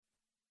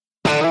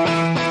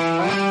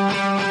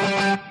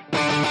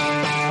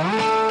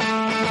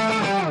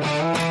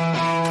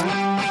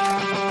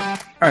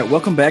All right,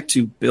 welcome back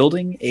to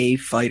Building a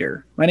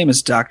Fighter. My name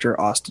is Dr.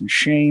 Austin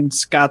Shane,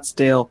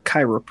 Scottsdale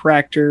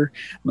chiropractor.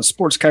 I'm a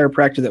sports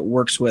chiropractor that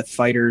works with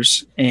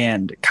fighters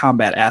and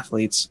combat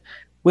athletes.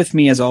 With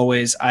me, as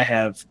always, I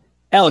have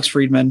Alex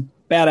Friedman,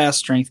 badass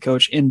strength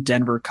coach in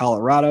Denver,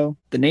 Colorado.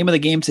 The name of the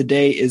game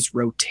today is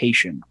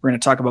rotation. We're going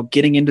to talk about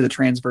getting into the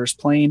transverse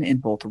plane in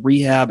both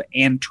rehab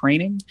and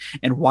training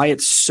and why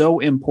it's so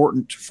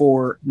important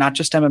for not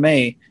just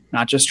MMA,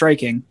 not just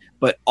striking,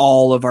 but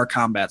all of our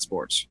combat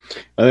sports.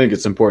 I think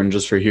it's important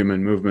just for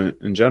human movement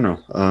in general,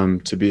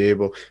 to be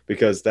able,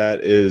 because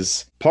that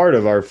is part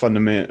of our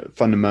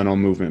fundamental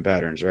movement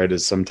patterns, right?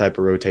 Is some type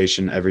of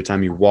rotation. Every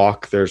time you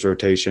walk, there's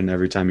rotation.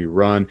 Every time you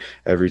run,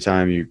 every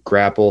time you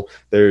grapple,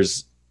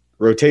 there's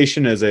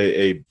rotation as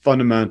a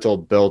fundamental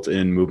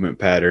built-in movement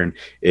pattern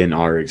in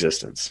our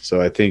existence.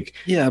 So I think,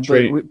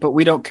 but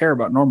we don't care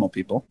about normal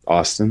people.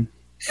 Austin.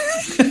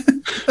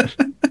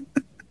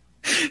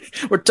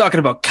 We're talking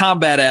about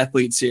combat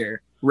athletes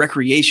here,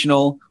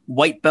 recreational,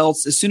 white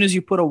belts. As soon as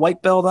you put a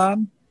white belt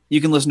on,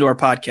 you can listen to our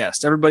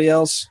podcast. Everybody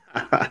else,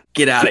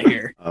 get out of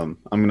here. I'm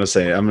gonna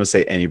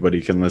say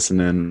anybody can listen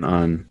in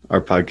on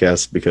our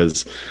podcast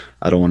because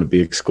I don't want to be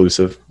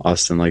exclusive.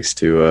 Austin likes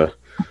to,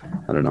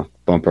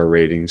 bump our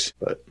ratings,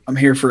 but I'm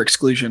here for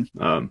exclusion.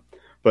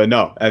 But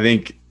no, I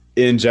think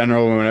in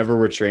general, whenever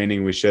we're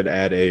training, we should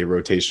add a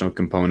rotational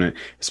component,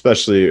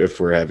 especially if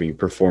we're having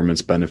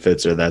performance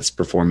benefits or that's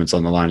performance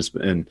on the line.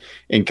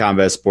 In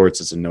combat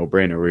sports, it's a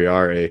no-brainer. We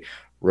are a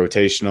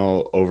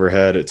rotational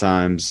overhead at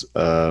times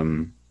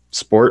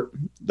sport.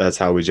 That's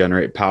how we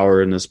generate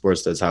power in the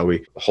sports. That's how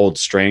we hold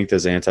strength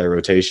as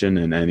anti-rotation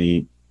in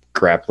any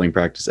grappling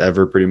practice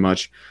ever, pretty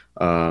much.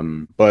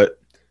 But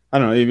I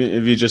don't know, even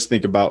if you just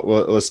think about,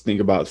 let's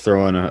think about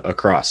throwing a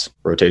cross,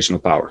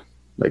 rotational power.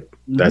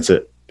 That's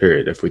it.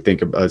 Period. If we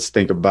let's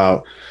think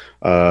about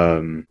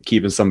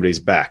keeping somebody's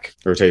back,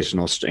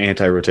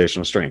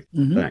 anti-rotational strength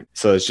thing.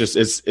 So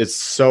it's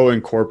so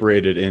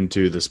incorporated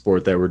into the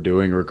sport that we're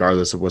doing,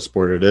 regardless of what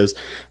sport it is,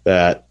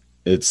 that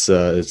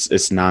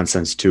it's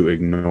nonsense to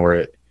ignore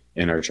it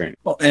in our training.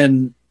 Well,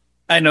 and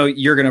I know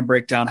you're going to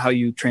break down how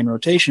you train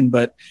rotation,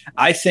 but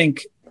I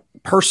think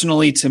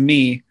personally, to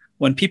me,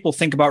 when people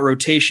think about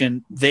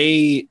rotation,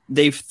 they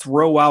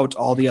throw out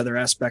all the other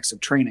aspects of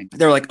training.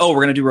 They're like, oh,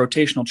 we're going to do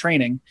rotational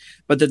training,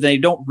 but then they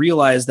don't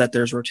realize that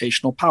there's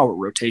rotational power,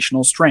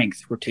 rotational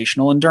strength,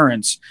 rotational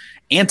endurance,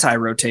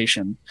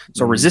 anti-rotation,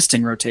 so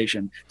resisting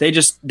rotation. They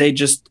just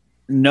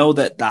know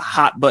that the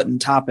hot button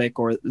topic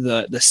or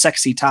the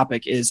sexy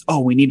topic is, oh,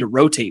 we need to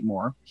rotate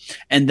more.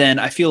 And then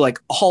I feel like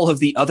all of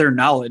the other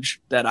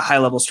knowledge that a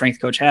high-level strength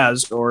coach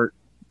has, or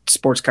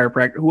sports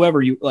chiropractor,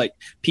 whoever you like,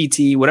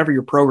 PT, whatever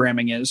your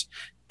programming is,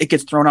 it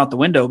gets thrown out the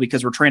window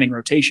because we're training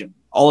rotation.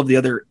 All of the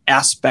other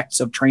aspects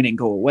of training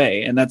go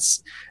away. And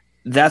that's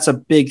a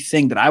big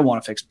thing that I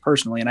want to fix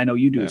personally. And I know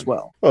you do as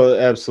well. Well,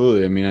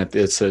 absolutely. I mean,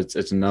 it's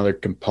another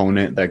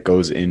component that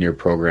goes in your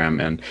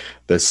program, and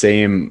the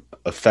same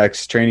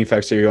training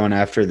effects that you're going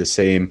after, the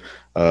same,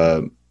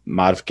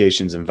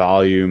 modifications in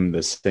volume,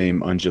 the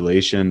same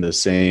undulation, the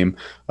same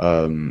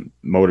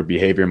motor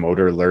behavior,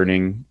 motor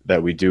learning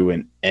that we do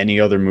in any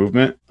other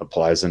movement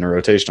applies in a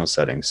rotational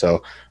setting.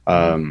 So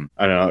I don't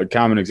know, a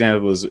common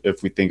example is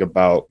if we think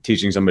about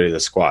teaching somebody to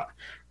squat,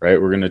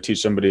 right? We're going to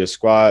teach somebody to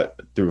squat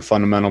through a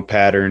fundamental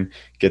pattern,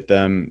 get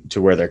them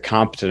to where they're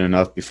competent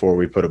enough before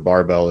we put a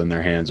barbell in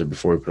their hands or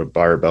before we put a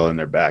barbell in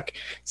their back.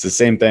 It's the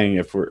same thing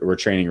if we're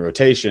training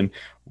rotation.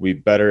 We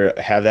better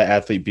have that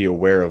athlete be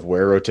aware of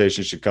where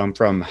rotation should come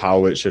from,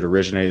 how it should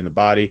originate in the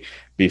body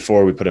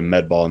before we put a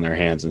med ball in their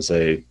hands and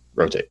say,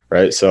 rotate,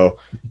 right? So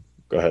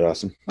go ahead,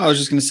 Austin. I was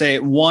just going to say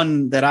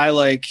one that I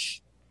like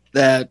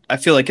that I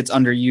feel like it's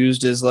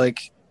underused is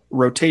like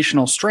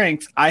rotational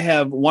strength. I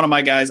have one of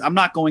my guys, I'm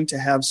not going to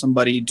have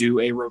somebody do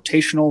a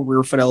rotational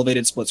rear foot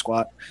elevated split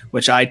squat,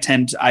 which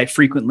I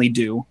frequently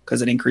do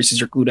because it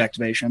increases your glute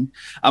activation.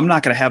 I'm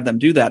not going to have them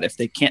do that if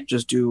they can't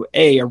just do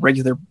a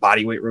regular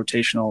bodyweight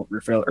rotational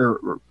rear foot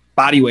or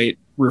bodyweight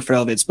rear foot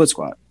elevated split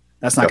squat.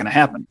 That's not going to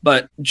happen.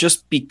 But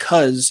just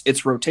because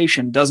it's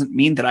rotation doesn't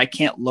mean that I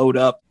can't load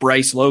up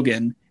Bryce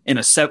Logan in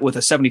a set with a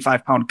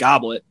 75-pound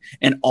goblet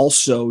and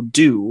also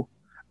do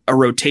a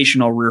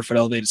rotational rear foot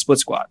elevated split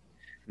squat.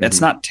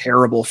 That's not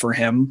terrible for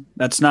him.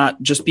 That's not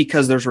just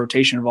because there's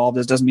rotation involved.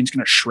 This doesn't mean it's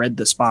going to shred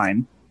the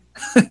spine.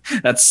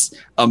 That's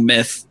a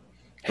myth.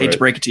 Hate to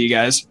break it to you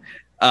guys.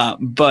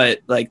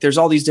 But like, there's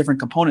all these different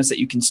components that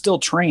you can still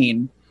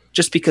train.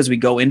 Just because we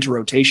go into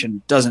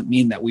rotation doesn't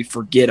mean that we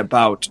forget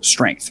about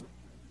strength.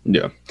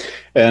 Yeah.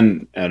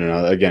 And I don't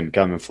know, again,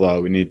 common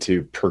flaw, we need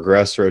to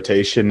progress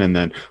rotation. And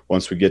then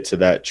once we get to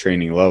that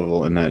training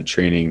level and that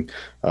training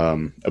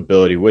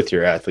ability with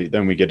your athlete,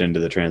 then we get into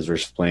the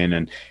transverse plane,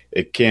 and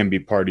it can be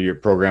part of your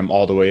program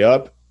all the way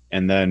up.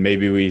 And then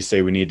maybe we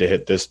say we need to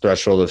hit this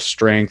threshold of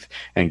strength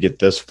and get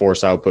this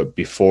force output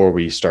before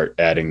we start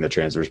adding the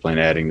transverse plane,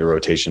 adding the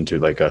rotation to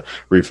like a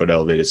rear foot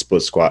elevated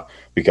split squat,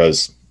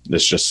 because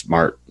it's just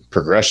smart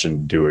progression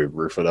to do a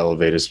rear foot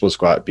elevated split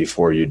squat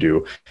before you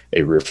do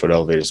a rear foot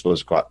elevated split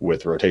squat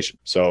with rotation.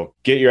 So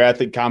get your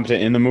athlete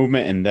competent in the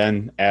movement and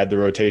then add the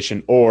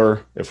rotation.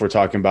 Or if we're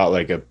talking about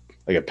like a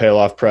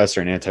Pallof press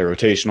or an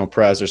anti-rotational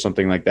press or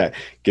something like that,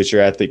 get your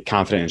athlete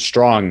confident and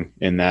strong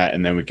in that,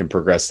 and then we can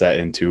progress that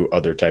into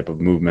other type of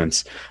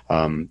movements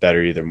that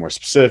are either more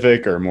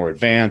specific or more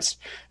advanced.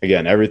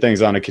 Again,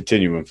 everything's on a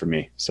continuum for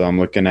me. So I'm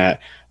looking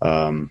at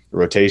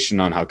rotation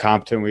on how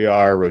competent we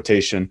are,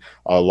 rotation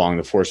along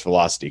the force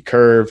velocity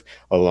curve,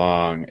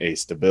 along a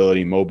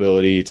stability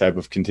mobility type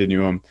of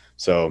continuum.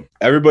 So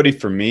everybody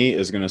for me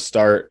is going to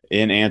start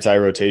in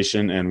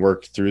anti-rotation and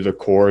work through the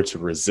core to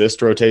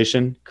resist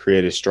rotation,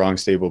 create a strong,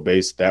 stable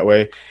base that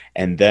way.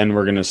 And then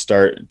we're going to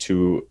start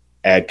to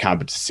add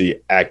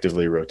competency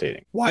actively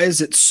rotating. Why is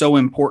it so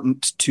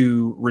important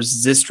to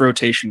resist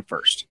rotation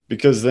first?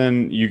 Because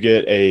then you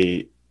get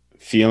a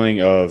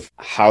feeling of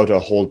how to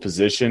hold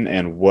position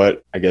and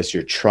what I guess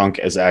your trunk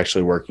is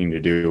actually working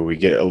to do.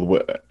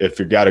 If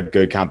you've got a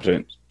good,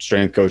 competent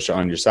strength coach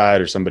on your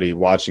side or somebody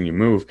watching you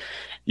move,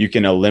 you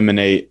can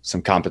eliminate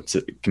some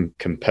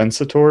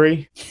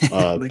compensatory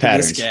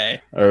patterns,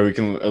 or we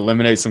can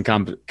eliminate some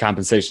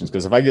compensations.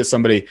 Because if I get,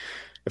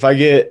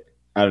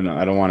 I don't know,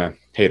 I don't want to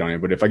hate on you,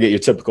 but if I get your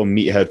typical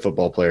meathead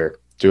football player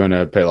doing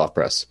a Pallof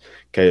press,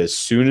 okay, as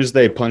soon as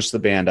they punch the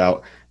band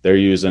out, they're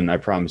using, I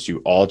promise you,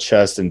 all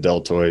chest and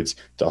deltoids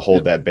to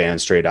hold that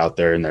band straight out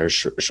there, and their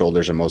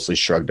shoulders are mostly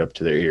shrugged up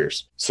to their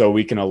ears. So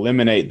we can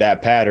eliminate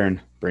that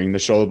pattern, bring the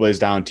shoulder blades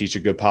down, teach a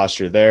good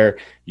posture there,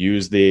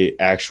 use the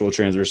actual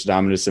transverse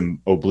abdominis and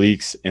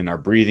obliques in our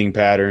breathing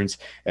patterns,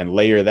 and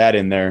layer that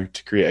in there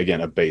to create, again,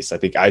 a base. I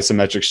think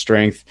isometric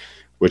strength,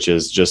 which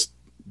is just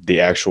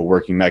the actual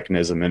working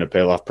mechanism in a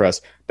Pallof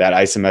press, that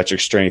isometric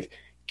strength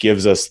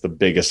gives us the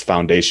biggest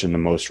foundation, the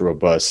most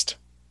robust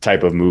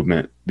type of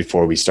movement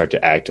before we start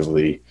to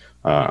actively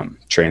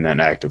train that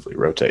and actively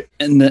rotate.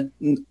 And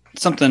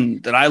something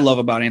that I love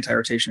about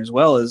anti-rotation as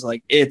well is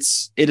like it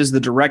is the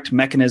direct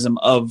mechanism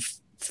of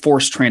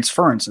force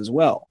transference as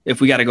well.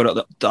 If we got to go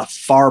to the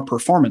far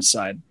performance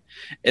side,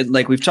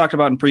 like we've talked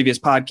about in previous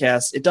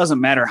podcasts, it doesn't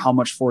matter how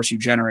much force you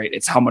generate,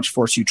 it's how much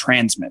force you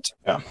transmit.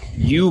 Yeah.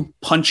 You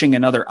punching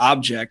another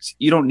object,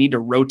 you don't need to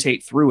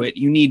rotate through it.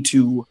 You need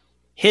to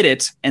hit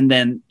it and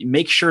then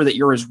make sure that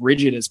you're as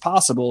rigid as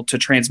possible to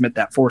transmit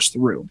that force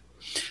through.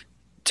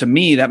 To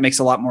me, that makes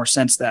a lot more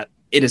sense that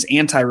it is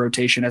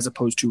anti-rotation as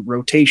opposed to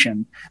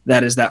rotation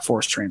that is that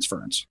force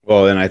transference.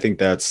 Well, and I think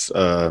that's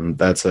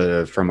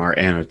from our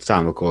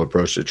anatomical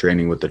approach to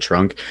training with the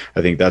trunk.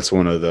 I think that's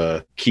one of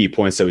the key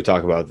points that we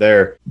talk about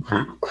there.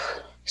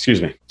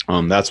 Excuse me.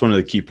 That's one of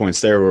the key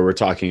points there where we're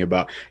talking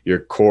about your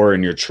core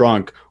and your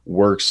trunk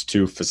works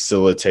to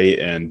facilitate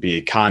and be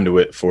a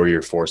conduit for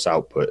your force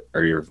output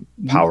or your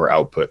power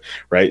output,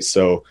 right?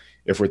 So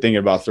if we're thinking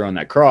about throwing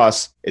that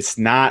cross, it's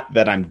not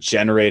that I'm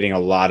generating a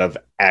lot of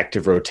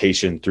active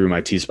rotation through my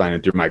T-spine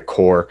and through my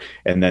core,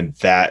 and then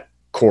that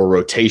core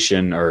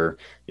rotation or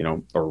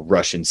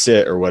rush and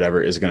sit or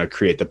whatever is going to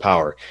create the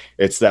power.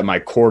 It's that my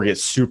core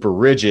gets super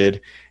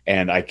rigid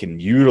and I can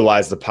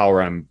utilize the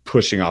power I'm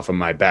pushing off of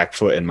my back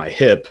foot and my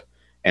hip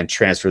and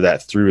transfer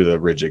that through the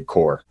rigid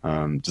core.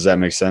 Does that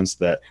make sense?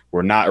 That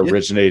we're not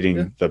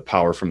originating the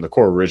power from the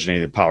core,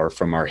 originating the power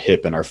from our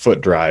hip and our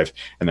foot drive,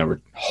 and then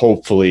we're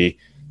hopefully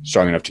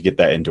strong enough to get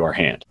that into our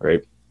hand,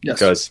 right? Yes.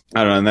 Because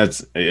I don't know, and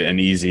that's an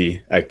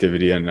easy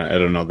activity, and I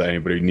don't know that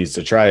anybody needs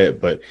to try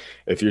it, but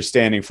if you're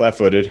standing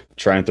flat-footed,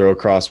 try and throw a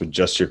cross with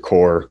just your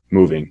core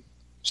moving.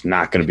 It's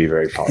not going to be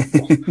very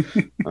powerful.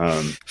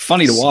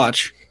 Funny to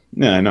watch.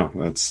 Yeah, I know.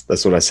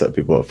 That's what I set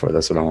people up for.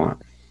 That's what I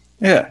want.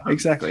 Yeah,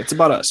 exactly. It's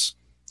about us.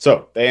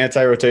 So the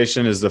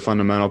anti-rotation is the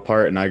fundamental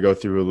part, and I go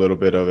through a little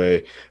bit of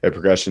a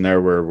progression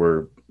there where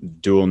we're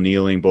dual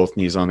kneeling, both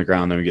knees on the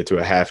ground, then we get to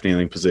a half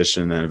kneeling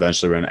position, and then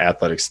eventually we're in an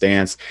athletic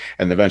stance,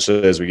 and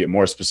eventually as we get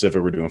more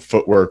specific, we're doing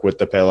footwork with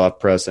the Pallof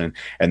press, and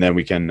then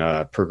we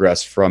can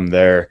progress from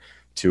there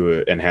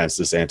to enhance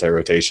this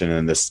anti-rotation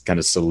and this kind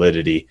of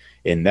solidity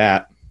in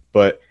that.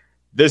 But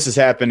this is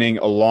happening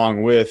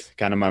along with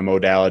kind of my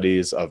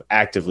modalities of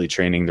actively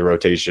training the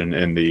rotation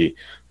in the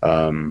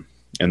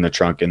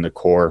trunk, in the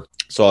core.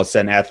 So I'll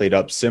set an athlete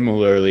up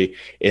similarly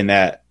in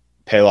that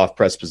Pallof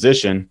press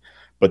position,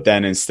 but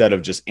then instead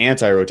of just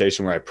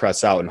anti-rotation where I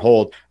press out and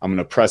hold, I'm going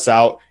to press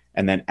out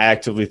and then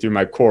actively through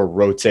my core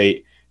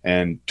rotate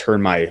and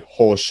turn my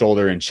whole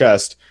shoulder and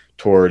chest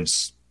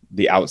towards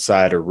the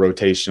outside or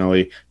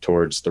rotationally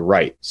towards the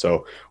right.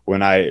 So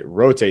when I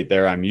rotate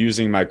there, I'm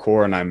using my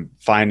core and I'm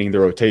finding the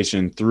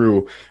rotation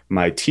through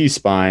my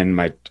T-spine,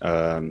 my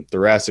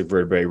thoracic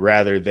vertebrae,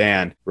 rather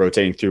than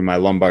rotating through my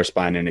lumbar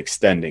spine and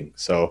extending.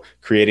 So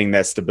creating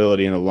that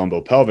stability in the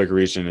lumbopelvic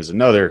region is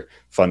another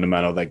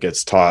fundamental that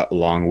gets taught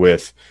along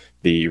with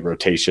the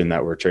rotation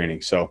that we're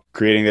training. So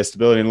creating that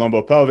stability in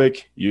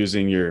lumbopelvic,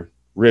 using your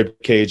rib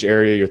cage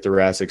area, your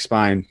thoracic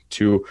spine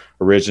to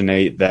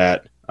originate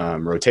that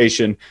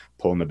rotation,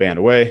 pulling the band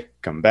away,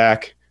 come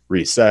back,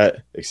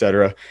 reset,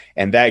 etc.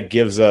 And that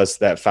gives us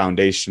that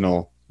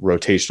foundational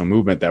rotational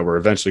movement that we're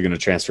eventually going to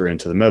transfer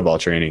into the med ball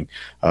training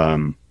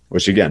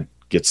which again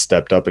gets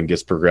stepped up and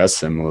gets progressed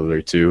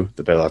similarly to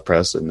the Pallof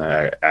press and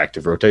the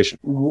active rotation.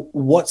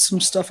 What's some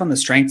stuff on the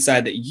strength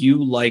side that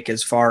you like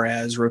as far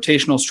as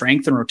rotational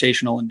strength and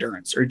rotational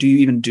endurance? Or do you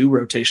even do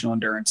rotational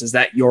endurance? Is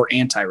that your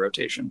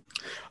anti-rotation?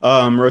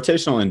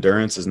 Rotational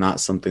endurance is not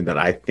something that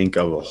I think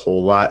of a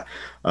whole lot.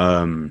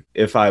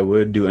 If I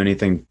would do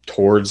anything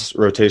towards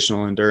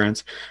rotational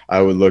endurance,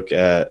 I would look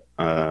at,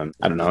 I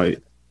don't know,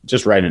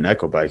 just riding an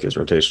echo bike is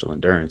rotational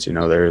endurance.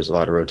 There is a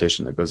lot of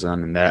rotation that goes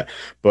on in that.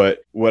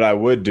 But what I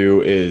would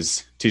do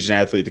is teach an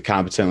athlete to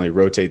competently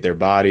rotate their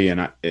body.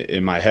 And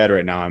in my head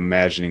right now, I'm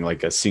imagining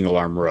like a single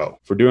arm row.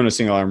 If we're doing a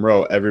single arm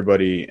row,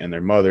 everybody and their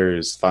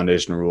mother's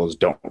foundational rules: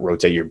 don't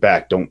rotate your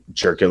back, don't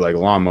jerk it like a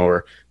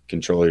lawnmower,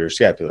 control your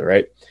scapula,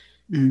 right?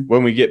 Mm-hmm.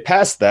 When we get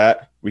past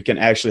that, we can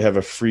actually have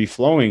a free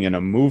flowing and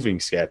a moving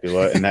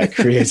scapula, and that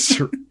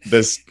creates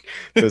this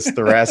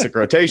thoracic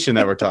rotation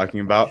that we're talking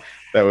about.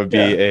 That would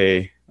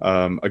be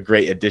a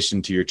great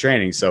addition to your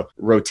training. So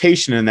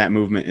rotation in that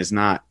movement is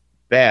not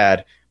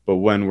bad, but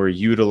when we're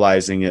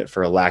utilizing it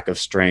for a lack of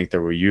strength,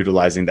 or we're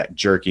utilizing that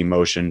jerky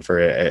motion for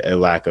a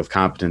lack of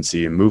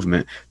competency in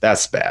movement,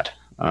 that's bad.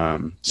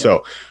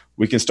 So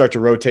we can start to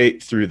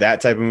rotate through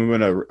that type of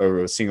movement,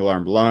 a single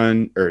arm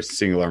lunge or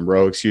single arm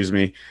row,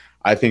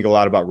 I think a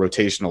lot about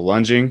rotational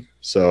lunging.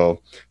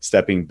 So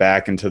stepping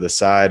back into the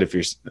side. If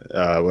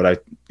you're,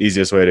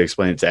 easiest way to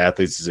explain it to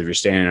athletes is if you're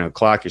standing on a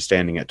clock, you're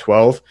standing at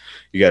 12,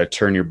 you got to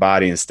turn your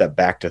body and step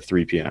back to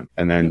 3 p.m.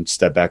 and then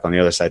step back on the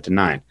other side to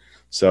 9.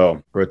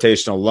 So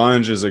rotational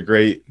lunge is a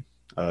great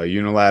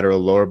unilateral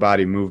lower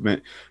body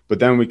movement, but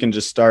then we can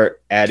just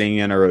start adding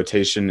in a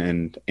rotation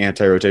and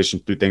anti-rotation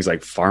through things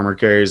like farmer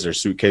carries or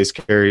suitcase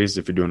carries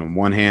if you're doing them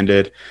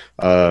one-handed.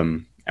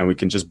 And we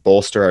can just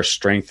bolster our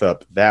strength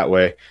up that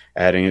way,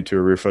 adding it to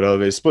a rear foot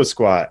elevated split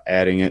squat,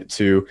 adding it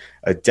to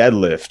a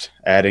deadlift,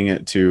 adding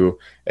it to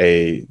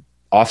a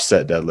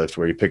offset deadlift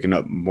where you're picking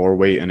up more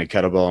weight in a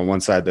kettlebell on one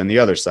side than the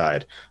other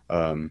side.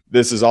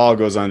 This is all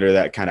goes under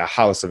that kind of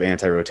house of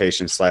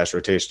anti-rotation /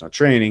 rotational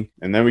training.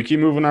 And then we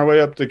keep moving our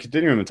way up the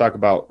continuum and talk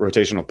about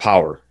rotational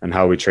power and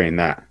how we train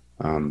that.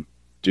 Do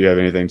you have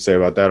anything to say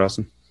about that,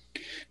 Austin?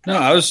 No,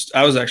 I was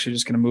actually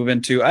just going to move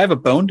into, I have a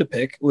bone to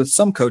pick with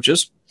some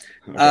coaches.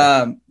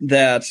 Okay.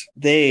 That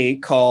they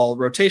call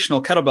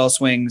rotational kettlebell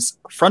swings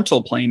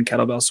frontal plane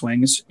kettlebell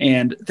swings,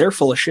 and they're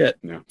full of shit.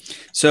 Yeah.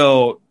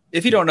 So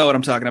if you don't know what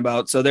I'm talking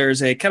about, so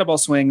there's a kettlebell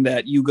swing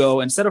that you go,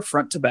 instead of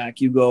front to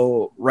back, you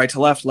go right to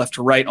left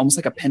to right, almost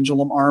like a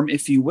pendulum arm,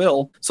 if you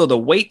will. So the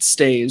weight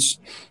stays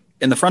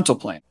in the frontal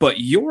plane, but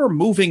you're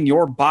moving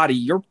your body,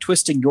 you're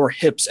twisting your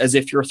hips as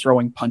if you're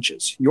throwing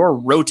punches. You're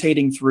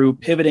rotating through,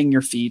 pivoting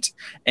your feet,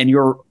 and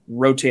you're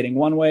rotating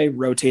one way,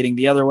 rotating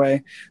the other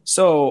way.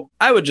 So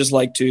I would just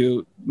like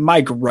to,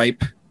 my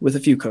gripe with a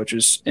few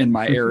coaches in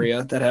my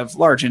area that have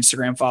large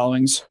Instagram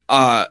followings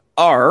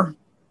are,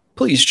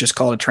 please just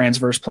call it a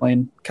transverse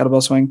plane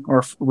kettlebell swing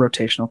or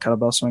rotational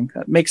kettlebell swing.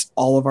 That makes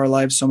all of our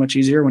lives so much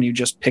easier when you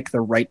just pick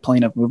the right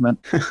plane of movement.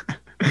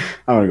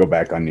 I want to go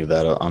back on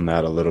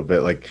that a little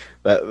bit. Like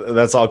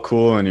that's all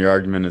cool and your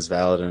argument is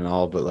valid and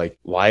all, but like,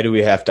 why do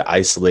we have to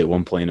isolate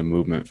one plane of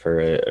movement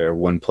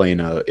one plane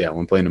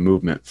of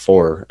movement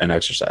for an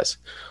exercise?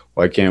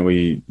 Why can't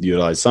we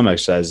utilize some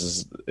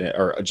exercises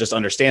or just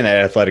understand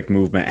that athletic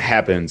movement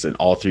happens in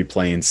all 3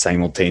 planes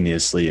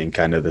simultaneously in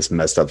kind of this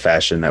messed up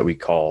fashion that we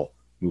call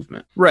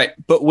movement? Right.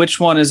 But which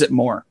one is it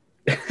more?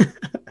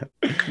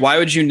 Why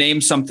would you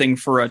name something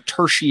for a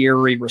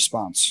tertiary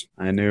response?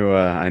 I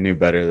knew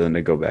better than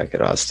to go back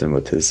at Austin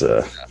with his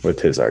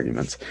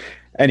arguments.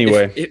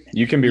 Anyway,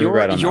 you can be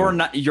right on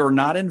that. You're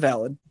not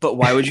invalid, but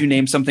why would you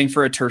name something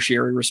for a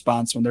tertiary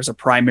response when there's a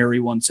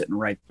primary one sitting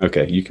right?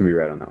 Okay, you can be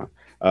right on that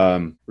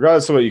one.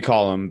 Regardless of what you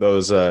call them,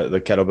 those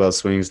the kettlebell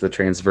swings, the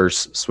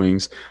transverse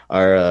swings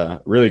are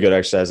a really good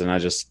exercise, and I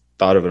just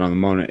thought of it on the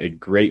moment. A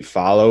great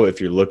follow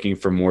if you're looking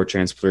for more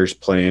transverse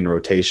plane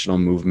rotational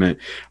movement.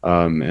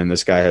 And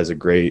this guy has a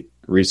great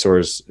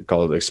resource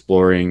called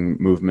Exploring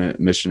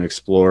Movement Mission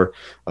Explore.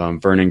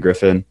 Vernon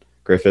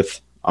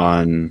Griffith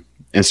on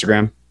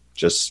Instagram,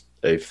 just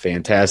a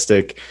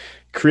fantastic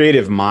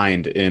creative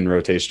mind in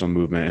rotational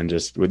movement and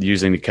just with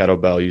using the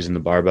kettlebell, using the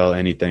barbell,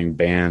 anything,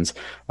 bands.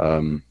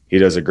 He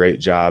does a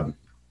great job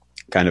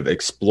kind of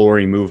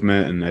exploring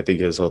movement. And I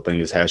think his whole thing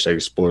is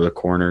 #explore the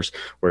corners,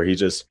 where he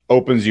just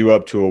opens you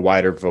up to a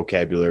wider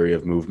vocabulary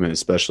of movement,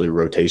 especially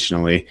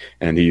rotationally.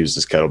 And he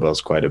uses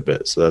kettlebells quite a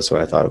bit. So that's why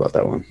I thought about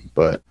that one.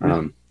 But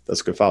that's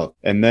a good follow.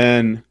 And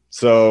then,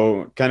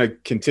 so kind of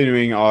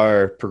continuing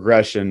our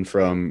progression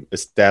from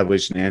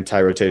establishing an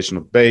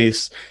anti-rotational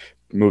base,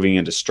 moving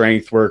into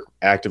strength work,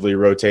 actively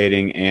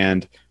rotating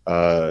and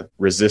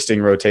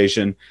resisting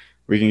rotation,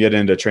 we can get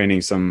into training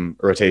some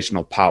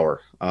rotational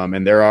power.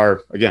 And there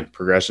are, again,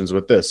 progressions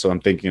with this. So I'm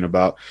thinking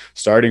about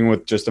starting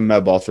with just a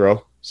med ball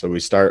throw, So we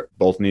start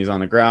both knees on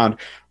the ground,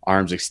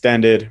 arms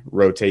extended,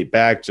 rotate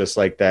back, just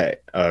like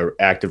that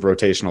active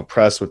rotational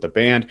press with the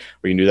band.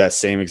 We can do that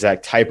same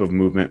exact type of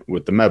movement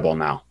with the med ball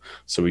now.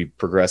 So we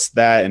progress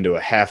that into a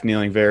half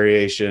kneeling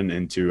variation,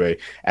 into a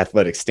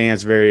athletic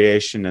stance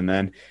variation, and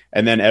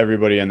then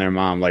everybody and their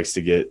mom likes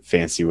to get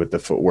fancy with the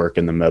footwork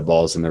and the med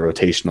balls and the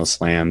rotational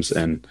slams.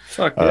 And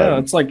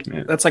it's like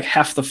that's like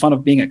half the fun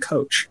of being a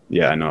coach.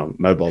 Yeah, I know,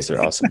 med balls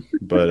are awesome.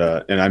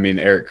 But and I mean,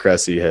 Eric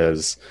Cressy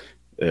has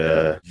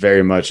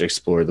very much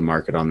explored the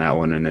market on that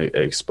one and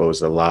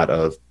exposed a lot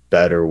of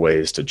better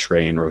ways to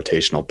train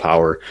rotational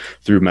power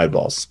through med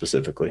balls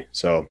specifically.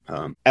 So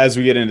as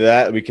we get into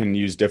that, we can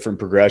use different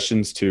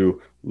progressions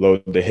to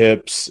load the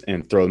hips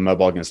and throw the med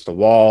ball against the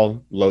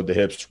wall, load the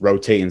hips,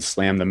 rotate and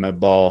slam the med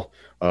ball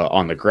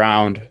on the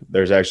ground.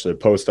 There's actually a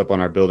post up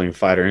on our Building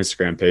Fighter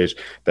Instagram page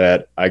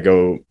that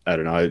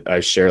I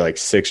share like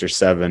 6 or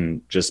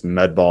 7 just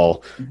med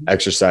ball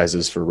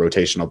exercises for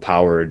rotational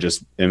power,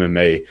 just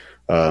MMA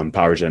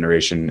power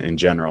generation in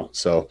general.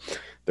 So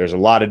there's a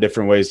lot of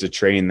different ways to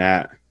train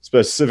that.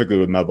 Specifically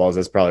with med balls,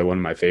 that's probably one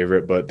of my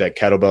favorite, but that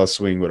kettlebell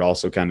swing would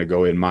also kind of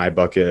go in my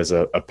bucket as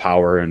a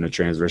power and a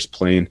transverse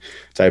plane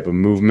type of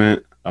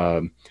movement.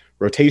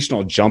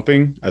 Rotational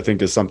jumping, I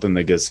think, is something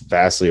that gets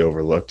vastly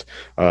overlooked.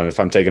 If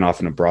I'm taking off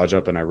in a broad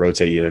jump and I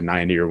rotate either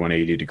 90 or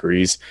 180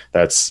 degrees,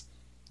 that's,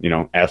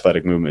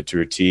 athletic movement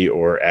to a T,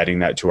 or adding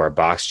that to our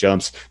box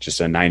jumps, just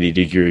a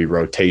 90-degree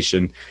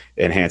rotation,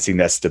 enhancing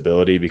that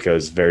stability,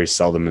 because very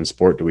seldom in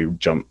sport do we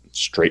jump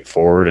straight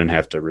forward and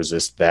have to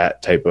resist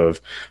that type of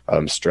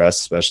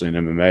stress, especially in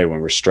MMA when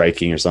we're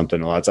striking or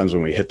something. A lot of times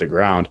when we hit the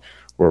ground,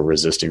 we're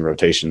resisting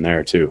rotation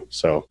there too.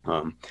 So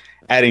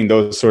adding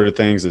those sort of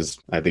things is,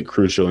 I think,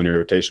 crucial in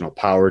your rotational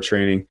power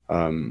training.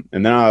 And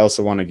then I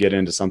also want to get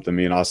into something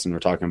me and Austin were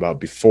talking about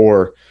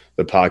before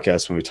the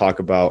podcast when we talk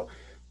about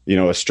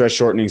a stretch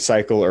shortening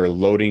cycle, or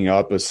loading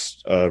up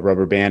a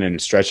rubber band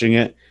and stretching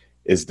it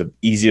is the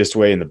easiest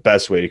way and the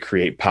best way to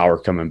create power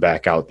coming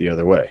back out the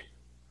other way,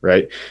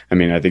 right? I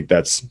mean, I think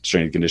that's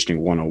strength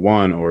conditioning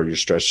 101 or your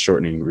stretch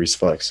shortening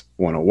reflex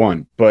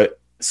 101, but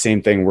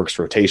same thing works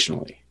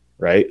rotationally,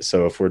 right?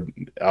 So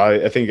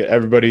I think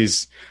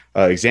everybody's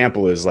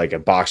example is like a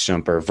box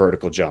jump or a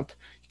vertical jump.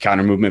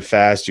 Counter movement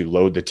fast, you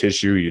load the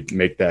tissue, you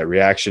make that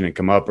reaction and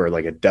come up, or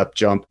like a depth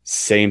jump.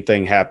 Same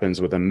thing happens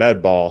with a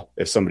med ball.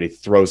 If somebody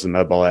throws the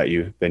med ball at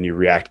you, then you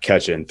react,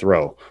 catch it, and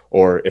throw.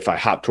 Or if I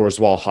hop towards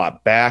the wall,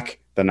 hop back,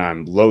 then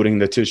I'm loading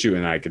the tissue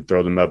and I could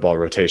throw the med ball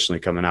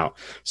rotationally coming out.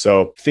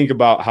 So think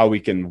about how we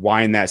can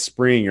wind that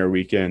spring, or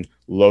we can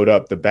load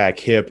up the back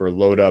hip, or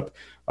load up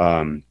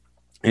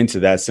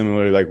into that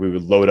similarly like we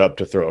would load up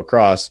to throw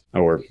across,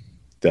 or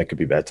that could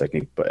be bad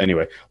technique. But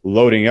anyway,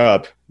 loading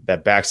up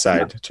that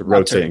backside to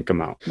rotate and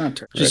come out.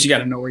 Just you got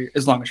to know where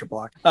as long as you're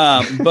blocked.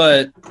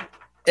 But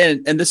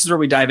and this is where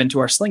we dive into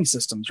our sling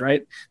systems,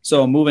 right?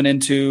 So moving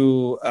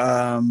into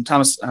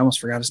Thomas, I almost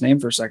forgot his name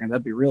for a second.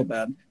 That'd be real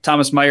bad.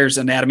 Thomas Myers'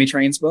 Anatomy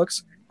Trains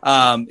books.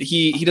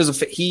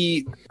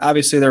 He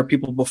obviously there are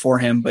people before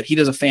him, but he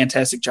does a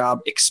fantastic job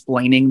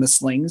explaining the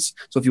slings.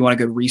 So if you want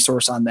a good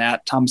resource on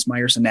that, Thomas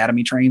Myers'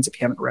 Anatomy Trains, if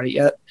you haven't read it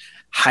yet,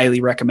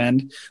 highly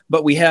recommend.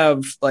 But we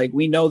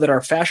know that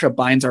our fascia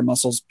binds our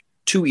muscles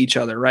to each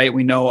other, right?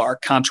 We know our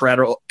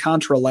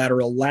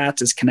contralateral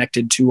lat is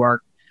connected to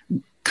our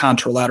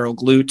contralateral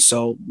glute.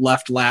 So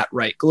left lat,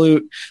 right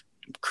glute,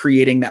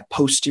 creating that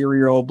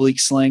posterior oblique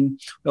sling.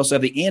 We also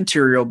have the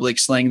anterior oblique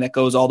sling that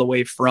goes all the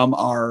way from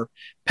our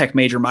pec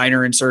major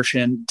minor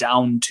insertion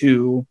down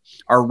to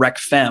our rec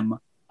fem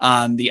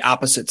on the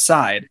opposite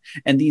side.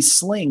 And these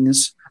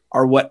slings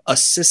are what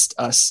assist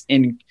us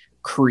in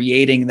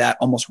creating that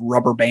almost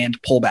rubber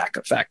band pullback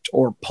effect,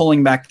 or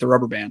pulling back the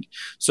rubber band.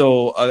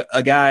 So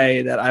a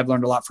guy that I've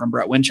learned a lot from,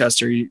 Brett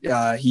Winchester,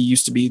 he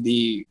used to be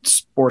the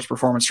sports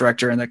performance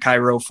director in the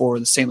Chiro for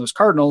the St. Louis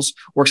Cardinals,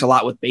 works a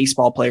lot with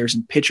baseball players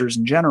and pitchers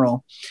in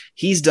general.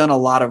 He's done a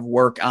lot of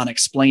work on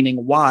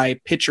explaining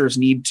why pitchers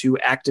need to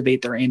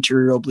activate their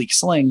anterior oblique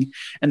sling.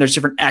 And there's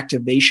different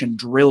activation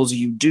drills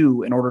you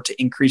do in order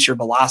to increase your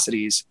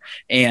velocities.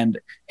 And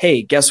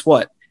hey, guess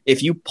what?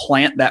 If you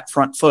plant that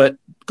front foot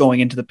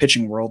going into the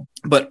pitching world,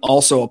 but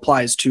also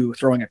applies to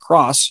throwing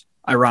across,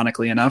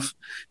 ironically enough,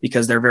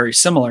 because they're very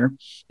similar.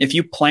 If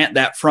you plant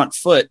that front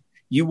foot,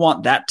 you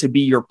want that to be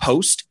your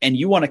post, and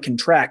you want to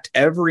contract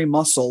every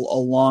muscle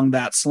along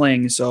that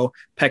sling. So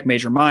pec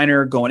major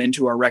minor going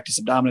into our rectus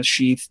abdominis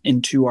sheath,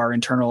 into our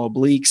internal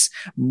obliques,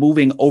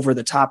 moving over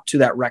the top to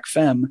that rec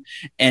fem.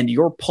 And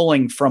you're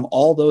pulling from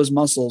all those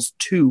muscles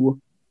to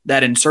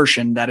that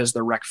insertion that is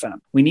the rec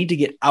fem. We need to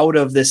get out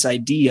of this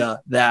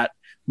idea that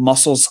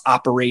muscles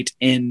operate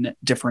in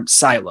different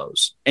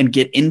silos and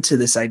get into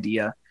this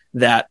idea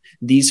that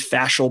these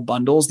fascial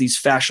bundles,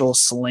 these fascial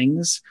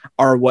slings,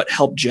 are what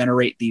help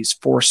generate these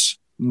force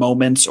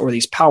moments or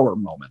these power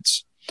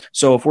moments.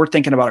 So if we're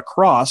thinking about a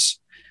cross,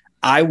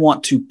 I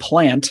want to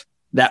plant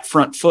that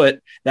front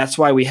foot. That's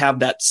why we have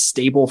that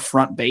stable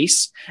front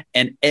base,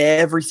 and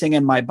everything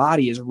in my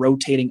body is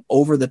rotating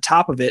over the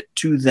top of it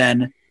to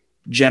then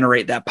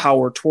generate that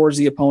power towards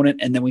the opponent.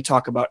 And then we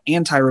talk about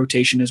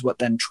anti-rotation is what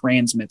then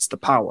transmits the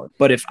power.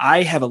 But if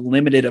I have a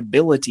limited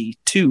ability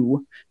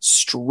to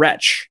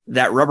stretch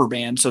that rubber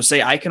band, so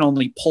say I can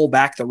only pull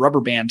back the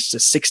rubber band to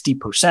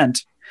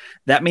 60%,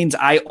 that means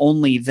I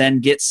only then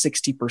get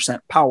 60%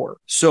 power.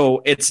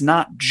 So it's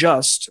not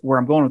just where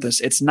I'm going with this.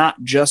 It's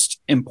not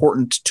just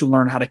important to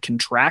learn how to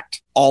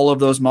contract all of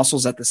those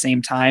muscles at the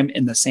same time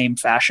in the same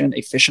fashion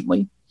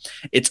efficiently.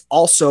 It's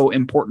also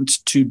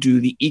important to do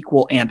the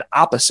equal and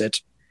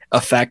opposite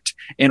effect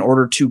in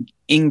order to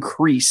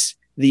increase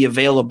the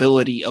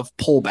availability of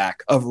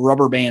pullback, of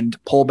rubber band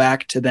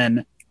pullback to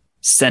then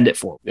send it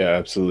forward. Yeah,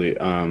 absolutely.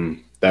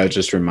 That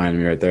just reminded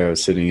me right there. I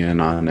was sitting in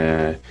on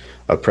a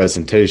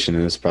presentation,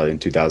 and it was probably in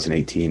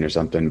 2018 or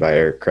something, by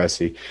Eric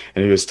Cressy,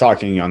 and he was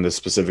talking on this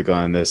specifically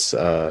on this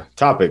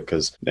topic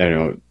because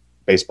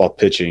baseball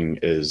pitching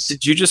is.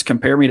 Did you just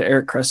compare me to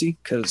Eric Cressy?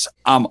 Because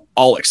I'm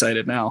all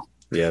excited now.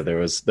 Yeah, there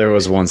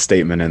was one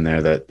statement in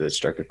there that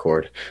struck a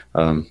chord,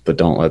 but you're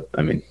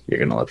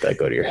gonna let that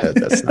go to your head.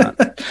 That's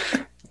not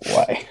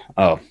why.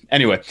 Oh,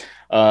 anyway.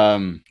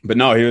 But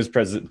no, he was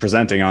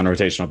presenting on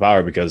rotational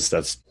power because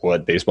that's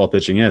what baseball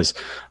pitching is.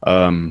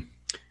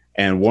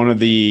 And one of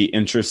the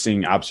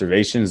interesting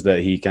observations that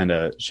he kind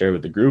of shared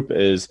with the group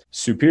is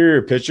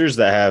superior pitchers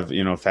that have,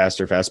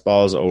 faster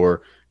fastballs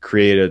or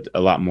created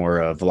a lot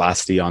more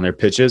velocity on their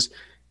pitches.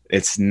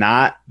 It's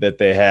not that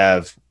they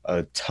have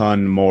a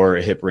ton more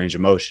hip range of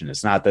motion.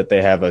 It's not that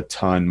they have a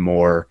ton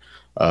more,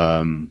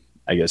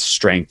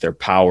 strength or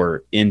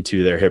power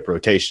into their hip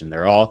rotation.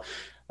 They're all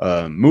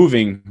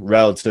moving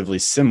relatively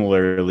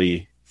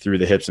similarly through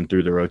the hips and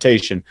through the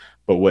rotation.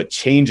 But what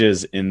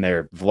changes in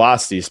their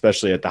velocity,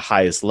 especially at the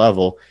highest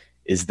level,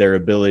 is their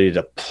ability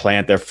to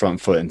plant their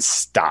front foot and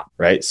stop,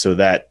 right? So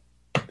that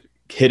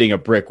hitting a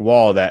brick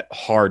wall, that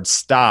hard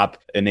stop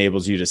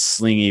enables you to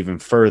sling even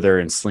further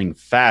and sling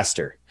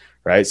faster,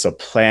 right? So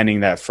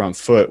planting that front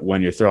foot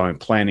when you're throwing,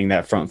 planting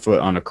that front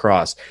foot on a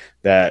cross,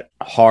 that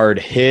hard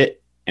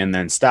hit and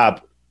then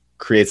stop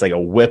creates like a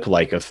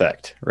whip-like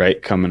effect,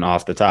 right? Coming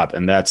off the top.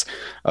 And that's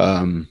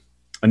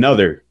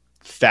another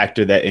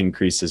factor that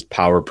increases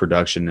power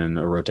production in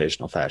a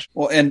rotational fashion.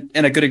 Well, and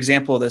a good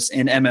example of this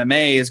in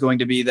MMA is going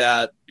to be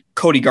that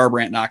Cody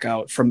Garbrandt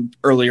knockout from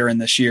earlier in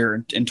this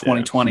year in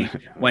 2020,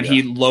 when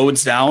he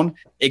loads down,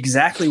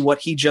 exactly what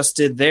he just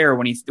did there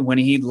when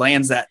he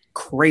lands that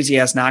crazy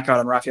ass knockout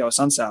on Rafael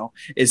Assunção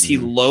is he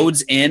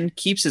loads in,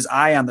 keeps his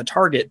eye on the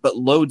target, but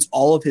loads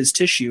all of his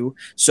tissue.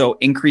 So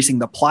increasing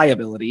the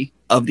pliability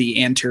of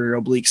the anterior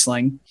oblique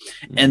sling.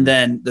 And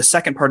then the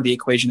second part of the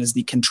equation is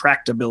the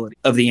contractibility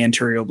of the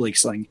anterior oblique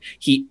sling.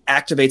 He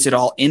activates it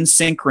all in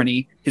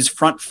synchrony. His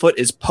front foot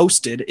is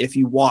posted. If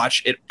you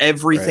watch it,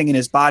 everything in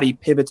his body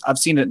pivots. I've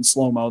seen it in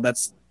slow-mo.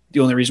 That's the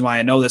only reason why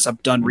I know this.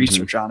 I've done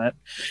research on it.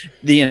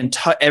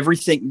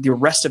 The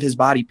rest of his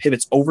body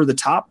pivots over the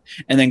top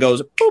and then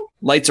goes, boop,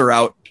 lights are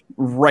out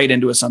right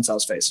into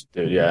Assunção's face.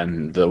 Dude, yeah,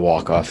 and the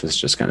walk-off is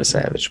just kind of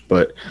savage.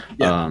 But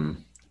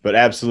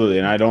absolutely,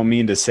 and I don't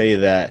mean to say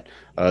that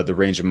the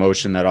range of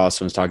motion that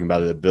Austin was talking about,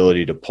 the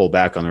ability to pull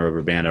back on the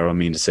rubber band, I don't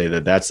mean to say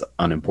that that's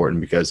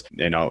unimportant because,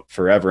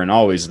 forever and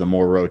always, the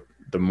more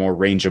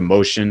range of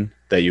motion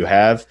that you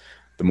have,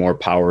 the more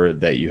power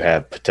that you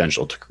have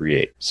potential to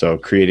create. So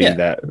creating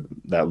that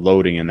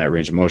loading and that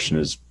range of motion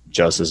is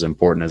just as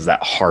important as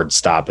that hard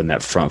stop and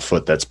that front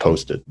foot that's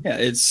posted. Yeah,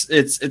 it's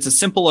a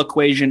simple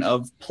equation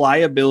of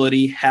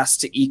pliability has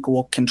to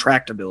equal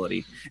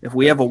contractibility. If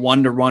we have a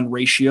 1-to-1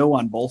 ratio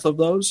on both of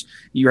those,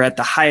 you're at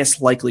the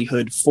highest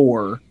likelihood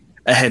for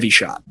a heavy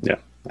shot. Yeah,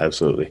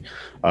 absolutely.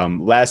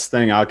 Last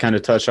thing I'll kind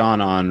of touch on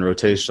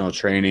rotational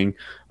training,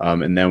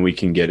 and then we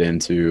can get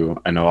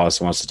into, I know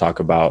Austin wants to talk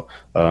about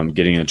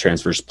getting a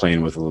transverse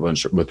plane with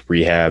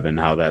rehab and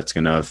how that's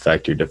going to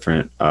affect your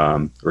different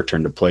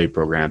return to play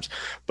programs.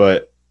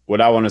 But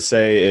what I want to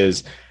say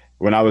is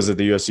when I was at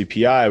the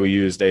USCPI, we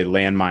used a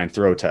landmine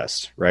throw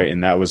test, right?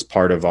 And that was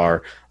part of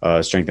our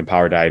strength and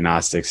power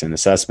diagnostics and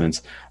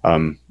assessments.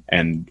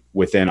 And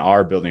within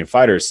our building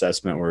fighter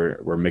assessment,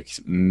 we're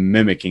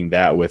mimicking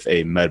that with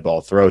a med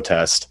ball throw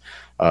test.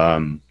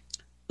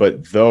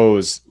 But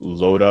those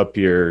load up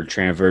your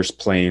transverse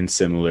plane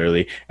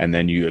similarly, and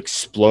then you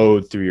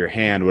explode through your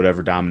hand,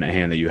 whatever dominant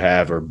hand that you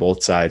have, or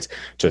both sides,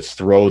 to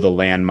throw the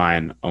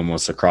landmine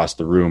almost across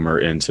the room or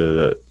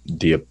into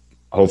the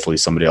hopefully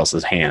somebody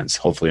else's hands.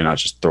 Hopefully you're not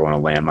just throwing a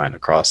landmine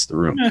across the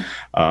room.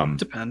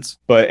 Depends.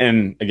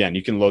 And again,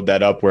 you can load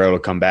that up where it'll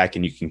come back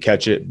and you can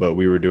catch it, but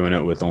we were doing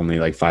it with only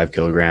like 5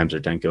 kilograms or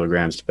 10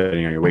 kilograms,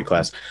 depending on your weight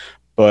class.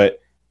 But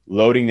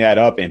loading that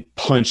up and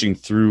punching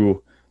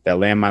through that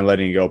landmine,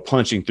 letting it go,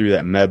 punching through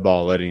that med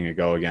ball, letting it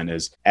go again,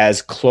 is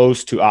as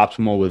close to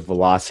optimal with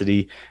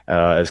velocity,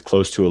 as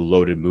close to a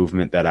loaded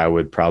movement that I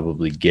would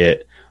probably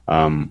get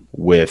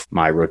with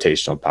my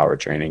rotational power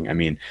training. I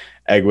mean,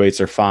 egg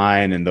weights are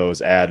fine and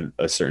those add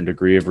a certain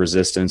degree of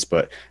resistance,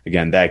 but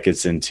again, that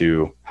gets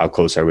into how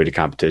close are we to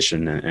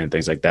competition and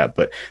things like that.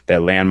 But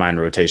that landmine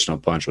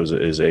rotational punch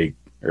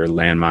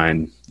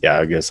landmine yeah,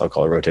 I guess I'll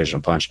call it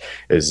rotational punch,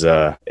 is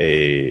a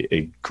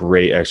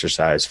great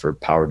exercise for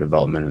power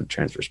development and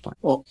transverse plane.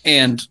 Well,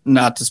 and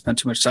not to spend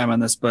too much time on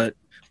this, but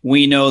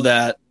we know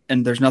that,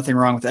 and there's nothing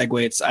wrong with egg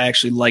weights. I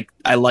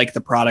like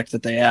the product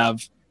that they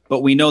have,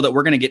 but we know that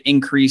we're going to get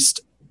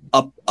increased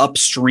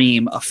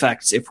upstream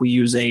effects if we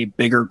use a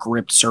bigger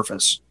gripped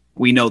surface.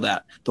 We know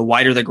that the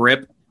wider the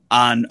grip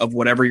of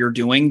whatever you're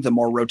doing, the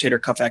more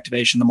rotator cuff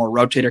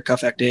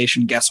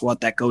activation, guess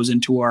what? That goes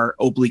into our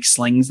oblique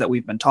slings that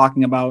we've been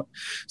talking about.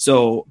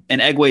 So an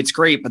egg weight's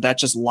great, but that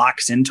just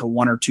locks into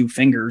one or two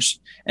fingers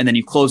and then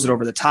you close it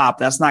over the top.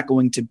 That's not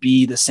going to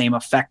be the same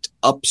effect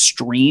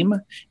upstream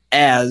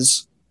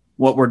as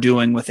what we're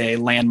doing with a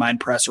landmine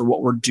press or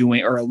what we're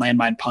doing, or a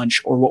landmine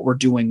punch, or what we're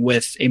doing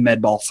with a med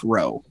ball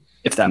throw,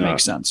 if that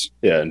makes sense.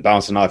 Yeah. And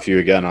bouncing off you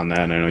again on that,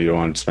 and I know you don't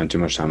want to spend too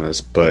much time on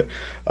this, but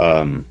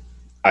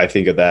I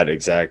think of that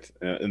exact,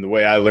 and the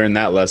way I learned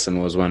that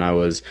lesson was when I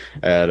was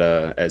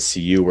at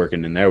CU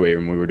working in their weight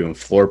room. We were doing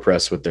floor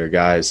press with their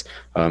guys,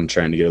 trying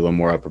to get a little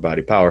more upper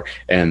body power,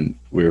 and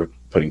we were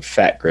putting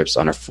fat grips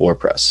on our floor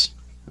press.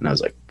 And I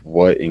was like,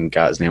 "What in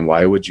God's name?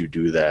 Why would you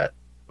do that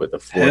with a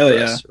floor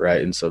press?" Yeah.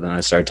 Right? And so then I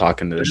started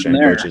talking to the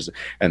strength coaches,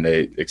 and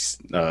they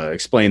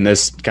explained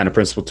this kind of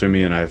principle to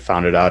me, and I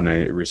found it out and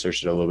I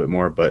researched it a little bit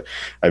more. But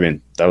I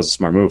mean, that was a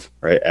smart move,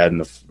 right? Adding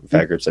the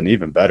fat grips, and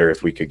even better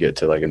if we could get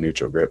to like a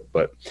neutral grip.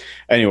 But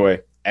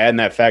anyway, adding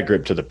that fat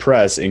grip to the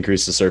press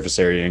increased the surface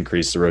area,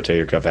 increased the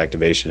rotator cuff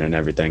activation and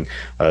everything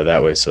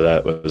that way. So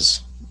that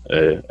was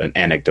an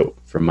anecdote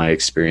from my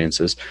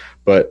experiences.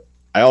 But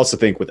I also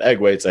think with egg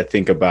weights, I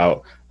think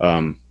about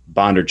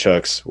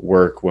Bondarchuk's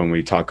work when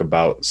we talk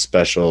about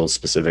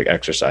specific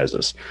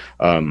exercises.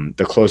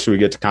 The closer we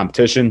get to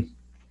competition,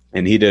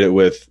 and he did it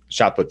with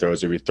shot put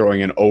throws. If you're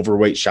throwing an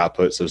overweight shot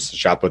put, so it's a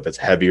shot put that's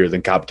heavier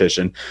than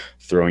competition,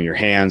 throwing your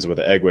hands with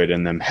an egg weight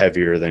in them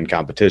heavier than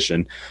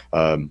competition,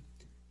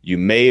 you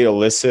may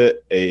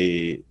elicit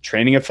a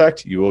training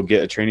effect. You will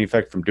get a training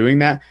effect from doing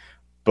that.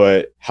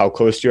 But how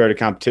close you are to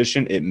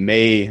competition, it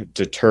may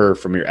deter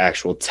from your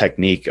actual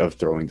technique of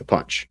throwing the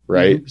punch,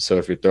 right? Mm-hmm. So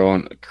if you're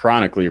throwing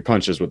chronically your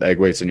punches with egg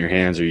weights in your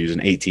hands, or using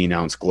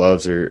 18-ounce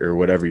gloves or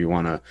whatever you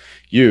want to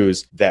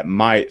use, that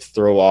might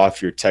throw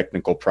off your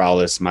technical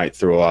prowess, might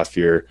throw off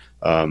your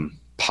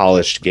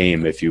polished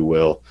game, if you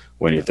will,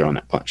 when you're throwing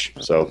that punch.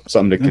 So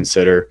something to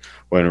consider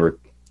when we're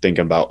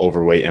thinking about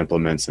overweight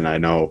implements. And I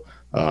know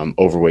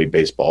overweight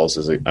baseballs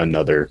is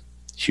another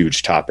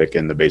huge topic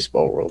in the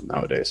baseball world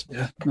nowadays.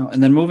 Yeah. No,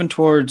 and then moving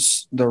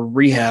towards the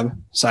rehab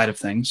side of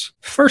things.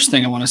 First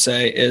thing I want to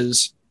say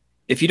is,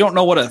 if you don't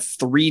know what a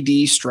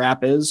 3D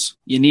strap is,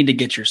 you need to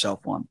get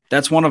yourself one.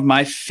 That's one of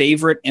my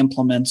favorite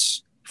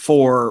implements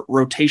for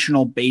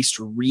rotational based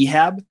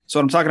rehab. So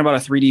I'm talking about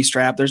a 3D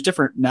strap. There's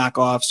different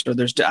knockoffs, or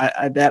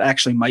that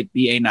actually might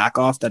be a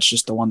knockoff. That's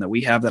just the one that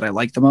we have that I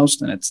like the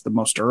most, and it's the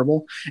most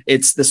durable.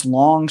 It's this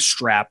long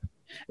strap.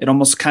 It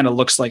almost kind of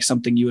looks like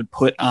something you would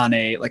put on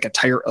a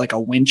tire, like a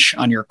winch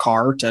on your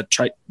car to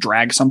try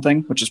drag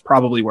something, which is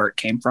probably where it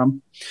came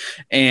from.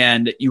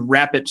 And you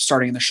wrap it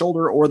starting in the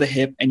shoulder or the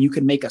hip, and you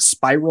can make a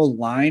spiral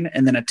line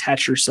and then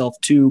attach yourself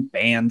to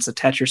bands,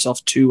 attach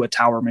yourself to a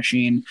tower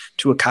machine,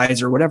 to a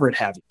Kaiser, whatever it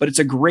have you. But it's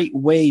a great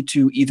way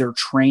to either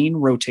train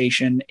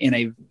rotation in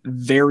a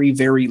very,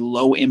 very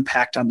low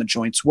impact on the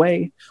joints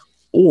way,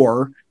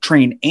 or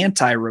train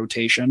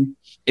anti-rotation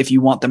if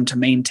you want them to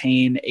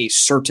maintain a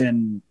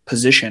certain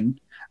position.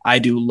 I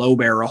do low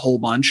bear a whole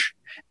bunch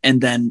and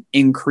then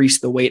increase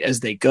the weight as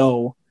they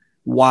go,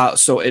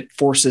 so it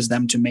forces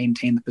them to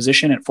maintain the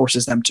position. It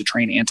forces them to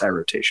train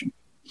anti-rotation.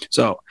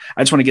 So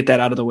I just want to get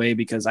that out of the way,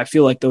 because I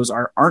feel like those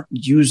aren't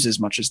used as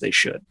much as they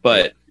should.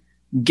 But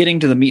getting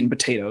to the meat and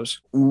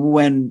potatoes,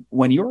 when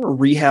you're a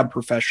rehab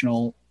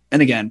professional,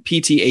 and again,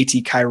 PT,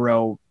 AT,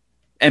 Chiro,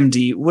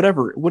 MD,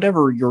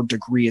 whatever your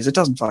degree is, it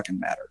doesn't fucking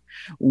matter.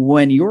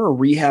 When you're a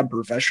rehab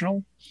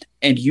professional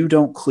and you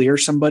don't clear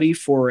somebody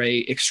for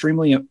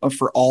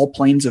for all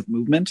planes of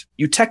movement,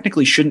 you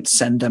technically shouldn't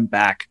send them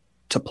back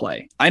to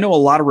play. I know a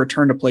lot of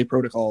return to play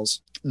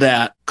protocols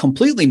that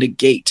completely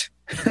negate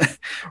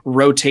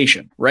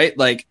rotation, right?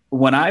 Like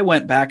when I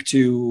went back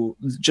to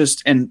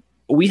and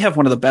we have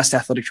one of the best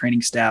athletic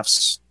training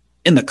staffs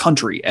in the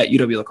country at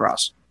UW La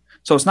Crosse.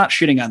 So it's not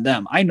shitting on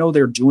them. I know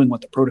they're doing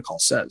what the protocol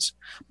says.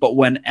 But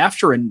when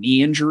after a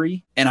knee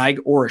injury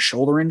or a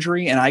shoulder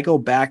injury, and I go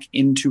back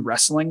into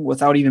wrestling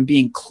without even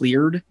being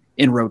cleared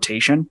in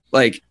rotation,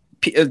 like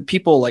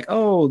people like,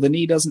 oh, the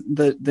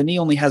knee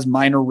only has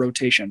minor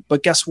rotation.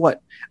 But guess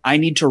what? I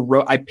need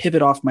to I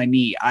pivot off my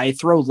knee. I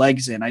throw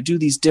legs in. I do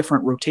these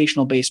different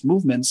rotational based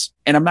movements,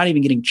 and I'm not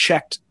even getting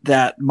checked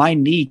that my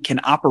knee can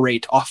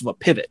operate off of a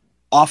pivot,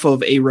 off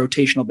of a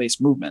rotational based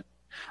movement,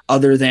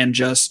 other than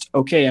just,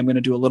 okay, I'm going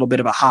to do a little bit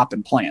of a hop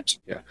and plant.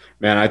 Yeah,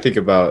 man, I think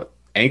about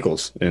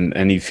ankles in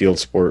any field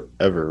sport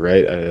ever,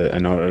 right? I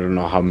don't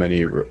know how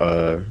many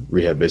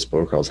rehab based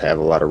protocols have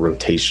a lot of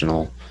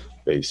rotational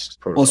based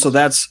protocols. Well,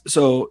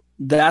 so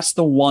that's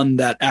the one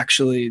that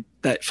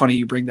funny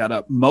you bring that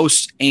up.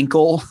 Most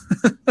ankle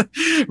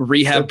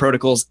rehab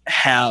protocols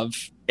have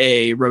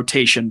a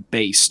rotation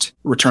based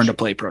return to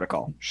play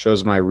protocol.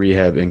 Shows my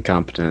rehab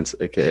incompetence.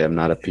 Okay, I'm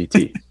not a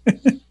PT.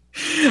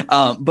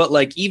 But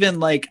like, even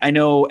like, I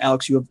know,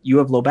 Alex, you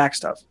have low back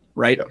stuff,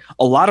 right? Yep.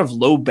 A lot of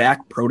low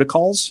back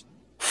protocols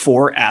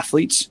for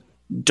athletes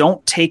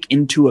don't take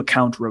into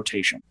account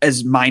rotation,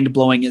 as mind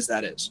blowing as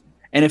that is.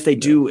 And if they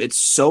do, it's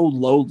so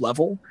low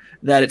level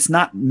that it's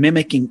not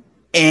mimicking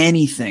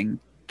anything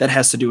that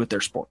has to do with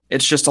their sport.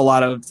 It's just a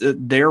lot of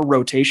their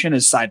rotation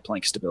is side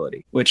plank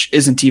stability, which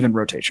isn't even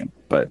rotation,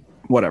 but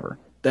whatever.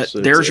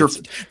 So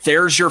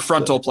there's your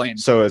frontal plane.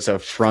 So it's a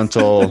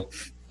frontal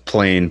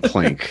plane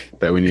plank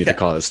that we need to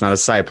call it. It's not a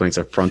side plank, it's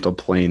a frontal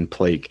plane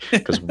plank.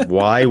 Because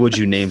why would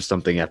you name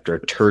something after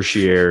a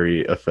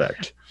tertiary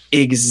effect?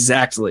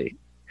 Exactly.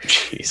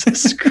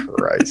 Jesus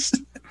Christ.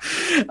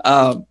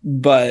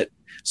 But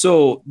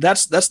so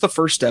that's the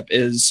first step,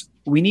 is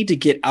we need to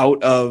get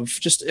out of,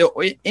 just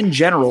in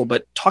general,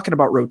 but talking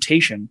about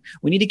rotation,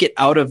 we need to get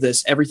out of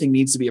this everything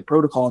needs to be a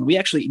protocol, and we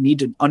actually need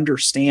to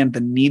understand the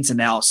needs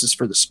analysis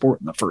for the sport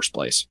in the first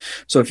place.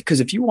 So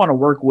because if you want to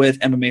work with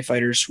MMA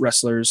fighters,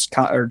 wrestlers,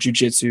 or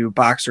jiu-jitsu,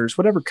 boxers,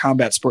 whatever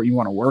combat sport you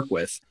want to work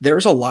with,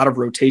 there's a lot of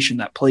rotation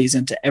that plays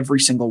into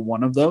every single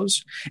one of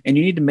those, and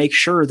you need to make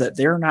sure that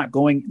they're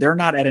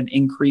not at an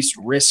increased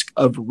risk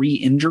of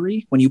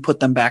re-injury when you put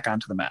them back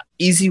onto the mat.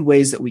 Easy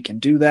ways that we can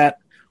do that: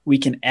 we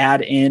can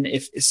add in,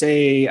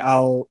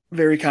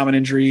 very common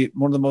injury,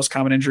 one of the most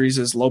common injuries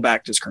is low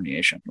back disc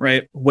herniation,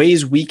 right?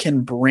 Ways we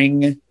can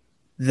bring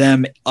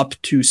them up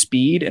to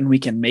speed and we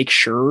can make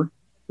sure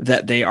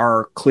that they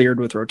are cleared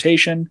with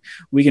rotation.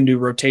 We can do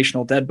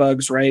rotational dead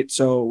bugs, right?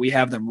 So we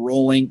have them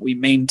rolling. We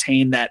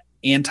maintain that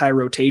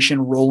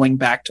anti-rotation, rolling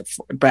back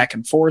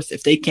and forth.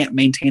 If they can't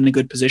maintain a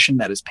good position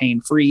that is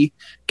pain-free,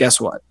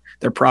 guess what?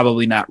 They're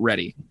probably not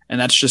ready.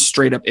 And that's just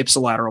straight up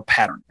ipsilateral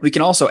pattern. We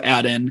can also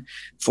add in,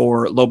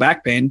 for low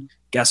back pain,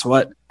 guess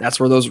what? That's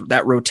where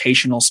that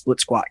rotational split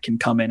squat can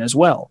come in as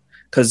well.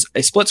 Because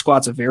a split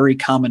squat's a very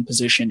common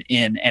position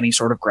in any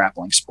sort of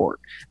grappling sport.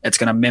 It's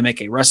going to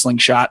mimic a wrestling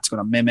shot. It's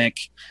going to mimic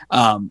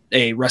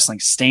a wrestling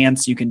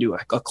stance. You can do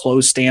a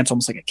closed stance,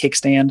 almost like a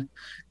kickstand.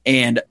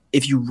 And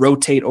if you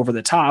rotate over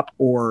the top,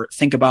 or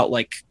think about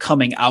like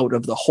coming out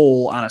of the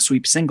hole on a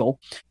sweep single,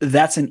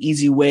 that's an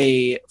easy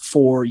way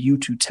for you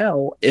to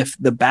tell if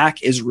the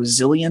back is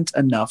resilient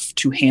enough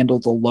to handle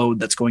the load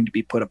that's going to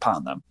be put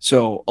upon them.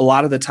 So a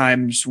lot of the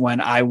times when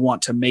I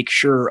want to make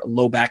sure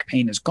low back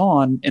pain is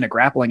gone in a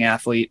grappling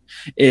athlete,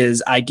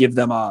 is I give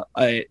them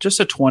just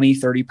a 20,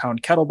 30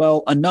 pound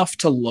kettlebell, enough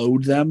to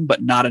load them,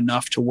 but not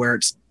enough to where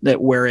it's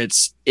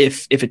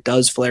if it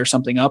does flare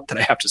something up, that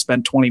I have to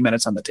spend 20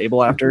 minutes on the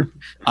table after,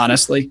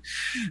 honestly.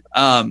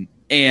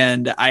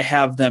 And I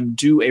have them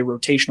do a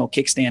rotational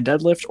kickstand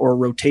deadlift or a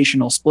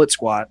rotational split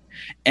squat.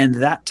 And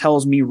that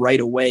tells me right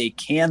away,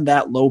 can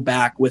that low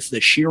back, with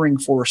the shearing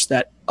force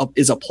that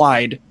is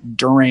applied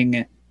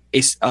during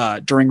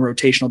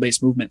rotational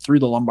based movement through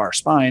the lumbar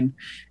spine,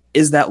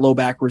 is that low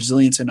back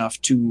resilient enough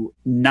to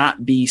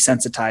not be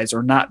sensitized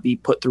or not be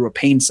put through a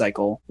pain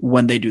cycle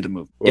when they do the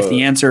move? Well, if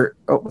the answer,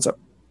 what's up?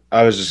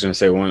 I was just going to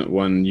say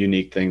one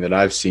unique thing that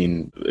I've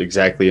seen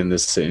exactly in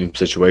this same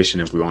situation,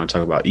 if we want to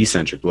talk about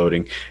eccentric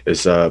loading,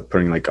 is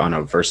putting like on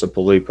a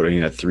VersaPulley,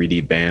 putting a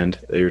 3D band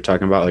that you're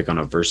talking about, like on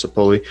a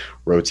VersaPulley,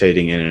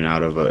 rotating in and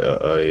out of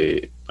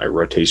a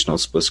rotational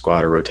split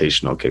squat or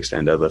rotational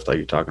kickstand deadlift like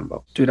you're talking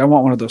about. Dude, I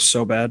want one of those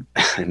so bad.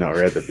 I know,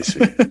 right? That'd be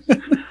sweet.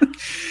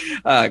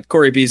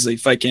 Corey Beasley,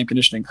 Fight Camp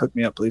Conditioning, hook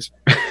me up, please.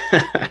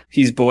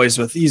 He's boys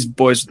with the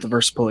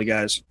VersaPulley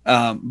guys.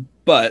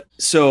 But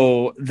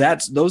so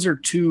those are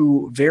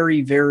two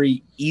very,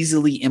 very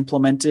easily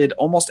implemented.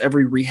 Almost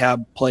every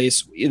rehab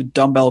place,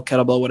 dumbbell,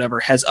 kettlebell, whatever,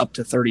 has up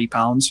to 30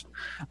 pounds.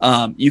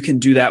 You can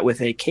do that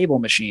with a cable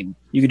machine.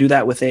 You can do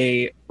that with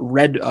a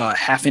red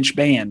half-inch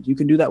band. You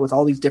can do that with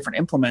all these different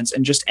implements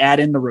and just add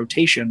in the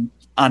rotation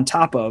on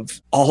top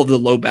of all of the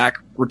low back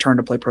return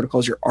to play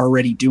protocols you're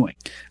already doing.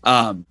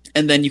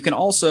 And then you can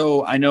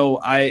also, I know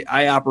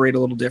I operate a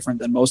little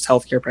different than most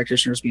healthcare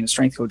practitioners, being a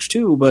strength coach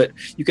too, but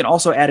you can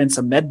also add in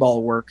some med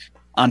ball work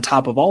on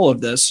top of all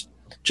of this,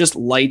 just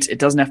light. It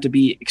doesn't have to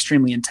be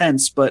extremely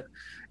intense, but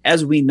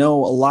as we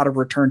know, a lot of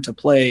return to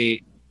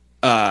play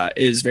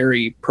is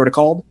very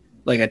protocoled,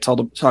 like I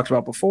talked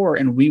about before,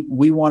 and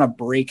we want to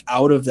break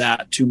out of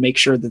that to make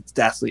sure that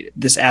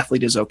this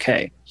athlete is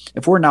okay.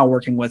 If we're now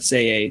working with,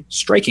 say, a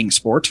striking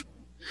sport,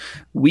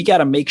 we got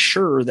to make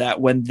sure that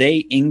when they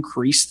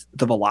increase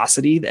the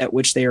velocity at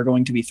which they are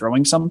going to be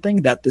throwing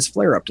something, that this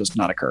flare up does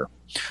not occur.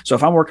 So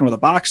if I'm working with a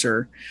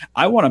boxer,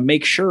 I want to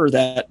make sure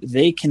that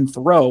they can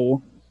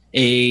throw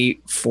a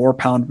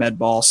 4-pound med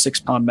ball,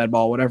 6-pound med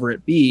ball, whatever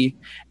it be,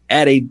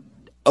 at a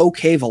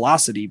okay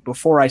velocity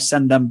before I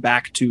send them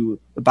back to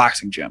the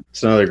boxing gym.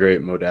 It's another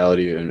great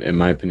modality, in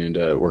my opinion,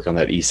 to work on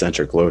that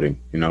eccentric loading.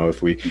 You know,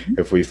 if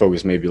we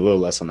focus maybe a little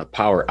less on the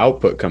power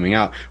output coming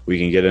out, we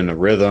can get in a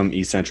rhythm,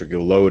 eccentric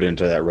load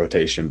into that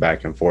rotation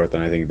back and forth.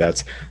 And I think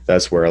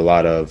that's where a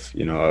lot of,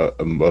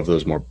 of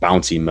those more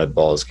bouncy med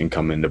balls can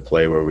come into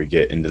play, where we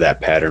get into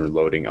that pattern,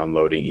 loading,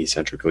 unloading,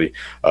 eccentrically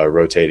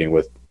rotating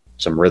with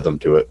rhythm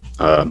to it.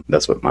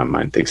 That's what my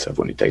mind thinks of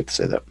when you take to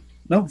say that.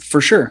 No,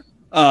 for sure.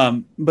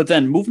 But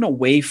then moving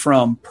away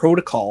from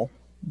protocol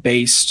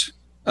based,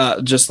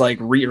 just like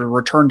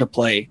return to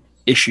play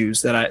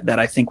issues that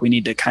I think we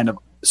need to kind of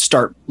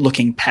start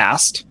looking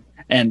past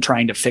and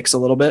trying to fix a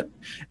little bit,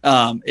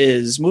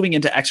 is moving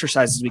into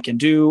exercises we can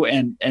do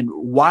and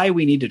why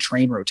we need to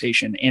train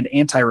rotation and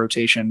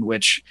anti-rotation,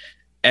 which,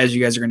 as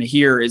you guys are going to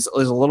hear, is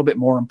a little bit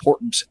more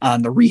important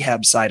on the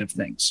rehab side of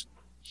things.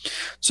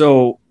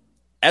 So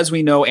as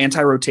we know,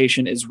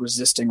 anti-rotation is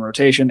resisting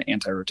rotation,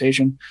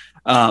 anti-rotation,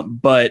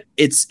 but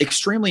it's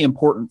extremely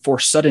important for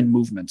sudden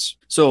movements.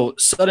 So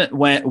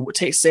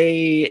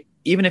say,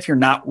 even if you're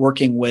not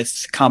working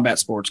with combat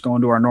sports,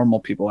 going to our normal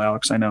people,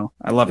 Alex, I know,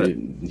 I love it.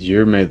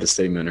 You made the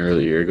statement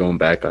earlier. You're going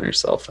back on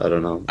yourself. I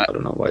don't know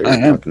why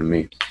you're talking to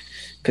me.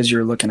 Because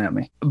you're looking at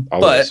me.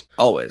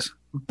 Always.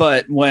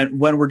 But when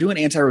we're doing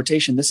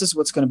anti-rotation, this is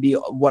what's going to be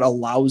what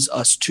allows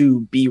us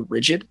to be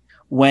rigid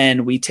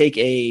when we take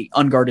a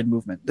unguarded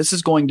movement. This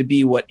is going to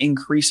be what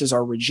increases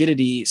our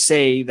rigidity.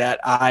 Say that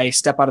I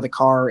step out of the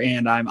car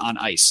and I'm on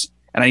ice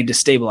and I need to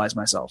stabilize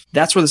myself.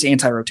 That's where this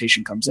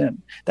anti-rotation comes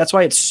in. That's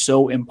why it's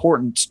so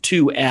important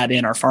to add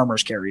in our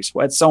farmer's carries.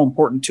 Why it's so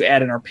important to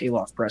add in our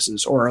Pallof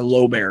presses or our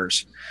low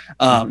bears.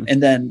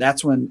 And then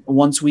that's when,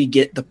 once we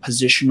get the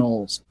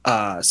positional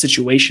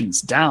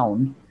situations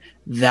down,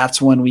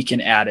 that's when we can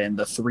add in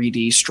the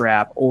 3D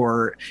strap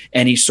or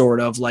any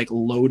sort of like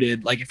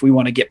loaded, like if we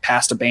want to get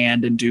past a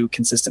band and do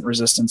consistent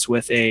resistance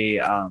with a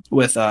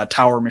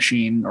tower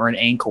machine or an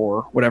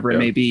Anchor, whatever it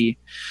may be.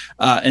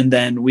 And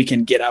then we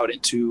can get out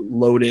into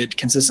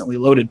consistently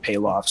loaded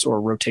Pallofs or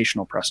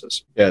rotational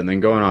presses. Yeah. And then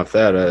going off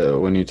that,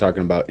 when you're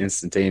talking about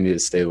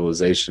instantaneous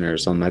stabilization or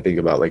something, I think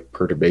about like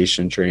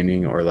perturbation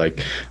training or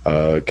like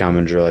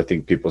common drill. I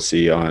think people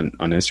see on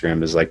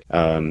Instagram is like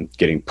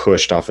getting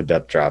pushed off a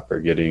depth drop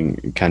or getting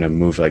kind of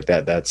moved like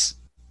that. That's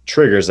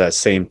triggers that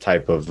same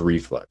type of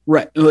reflex.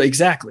 Right.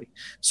 Exactly.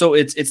 So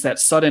it's that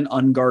sudden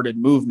unguarded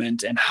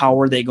movement and how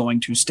are they going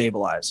to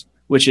stabilize,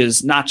 which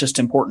is not just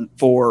important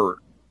for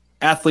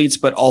athletes,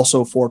 but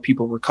also for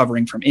people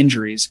recovering from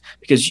injuries,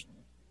 because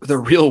the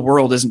real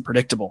world isn't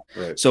predictable.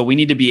 Right. So we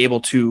need to be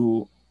able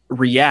to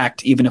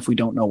react even if we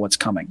don't know what's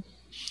coming.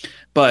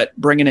 But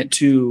bringing it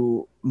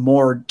to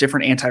more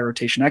different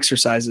anti-rotation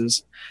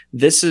exercises,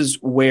 this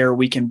is where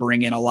we can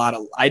bring in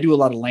I do a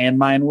lot of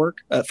landmine work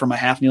from a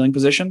half kneeling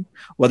position,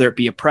 whether it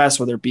be a press,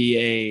 whether it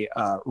be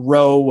a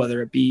row,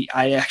 whether it be,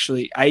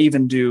 I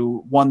even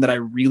do one that I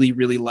really,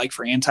 really like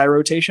for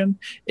anti-rotation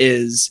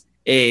is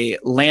a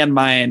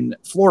landmine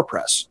floor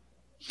press.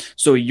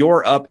 So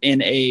you're up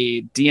in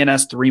a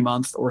DNS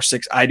 3-month or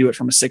 6, I do it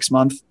from a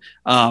 6-month,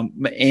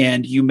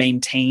 and you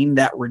maintain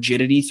that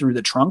rigidity through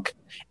the trunk,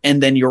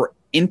 and then you're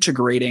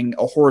integrating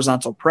a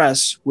horizontal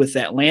press with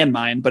that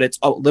landmine, but it's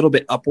a little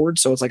bit upward.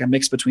 So it's like a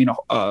mix between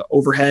a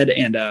overhead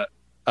and a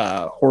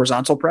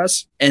horizontal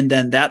press. And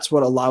then that's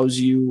what allows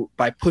you,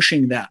 by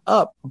pushing that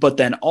up, but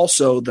then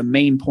also the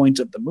main point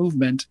of the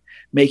movement,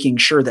 making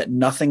sure that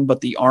nothing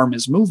but the arm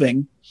is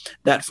moving,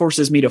 that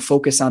forces me to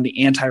focus on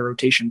the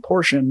anti-rotation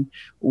portion,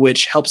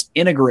 which helps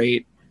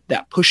integrate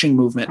that pushing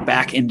movement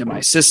back into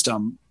my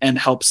system and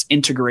helps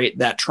integrate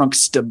that trunk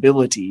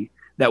stability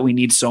that we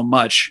need so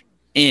much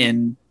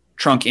in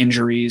trunk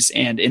injuries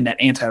and in that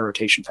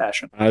anti-rotation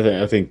fashion.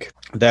 I think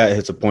that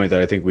hits a point that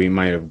I think we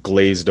might have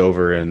glazed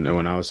over. And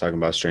when I was talking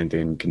about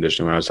strengthening and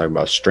conditioning, when I was talking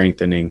about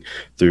strengthening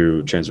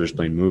through transverse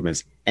plane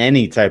movements,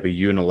 any type of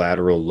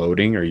unilateral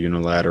loading or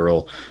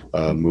unilateral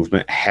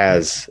movement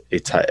has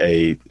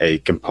a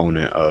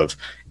component of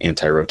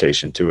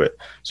anti-rotation to it.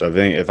 So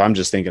if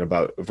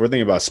we're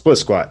thinking about split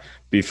squat,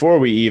 before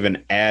we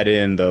even add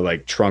in the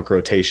like trunk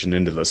rotation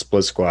into the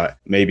split squat,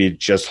 maybe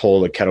just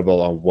hold a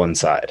kettlebell on one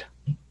side.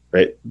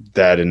 Right.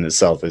 That in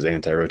itself is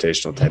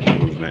anti-rotational type of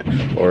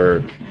movement,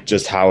 or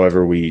just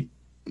however we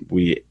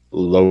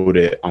load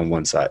it on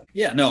one side.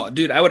 Yeah, no,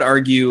 dude, I would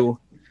argue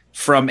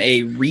from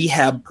a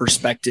rehab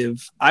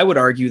perspective, I would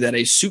argue that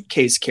a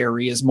suitcase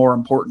carry is more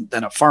important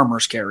than a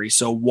farmer's carry.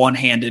 So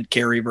one-handed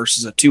carry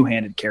versus a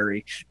two-handed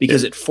carry,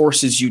 because it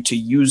forces you to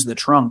use the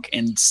trunk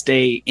and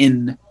stay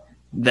in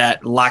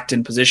that locked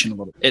in position a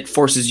little bit. It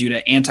forces you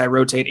to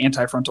anti-rotate,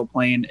 anti-frontal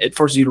plane. It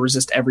forces you to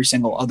resist every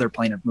single other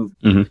plane of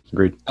movement. Mm-hmm.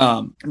 Agreed.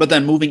 But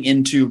then moving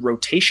into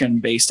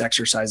rotation-based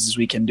exercises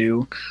we can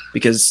do,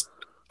 because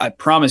I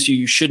promise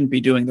you shouldn't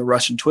be doing the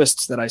Russian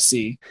twists that I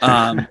see,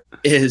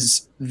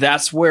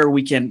 that's where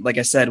we can, like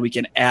I said, we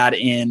can add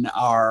in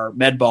our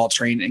med ball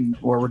training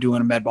where we're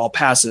doing med ball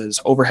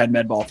passes, overhead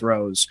med ball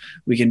throws.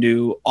 We can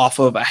do off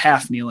of a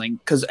half kneeling,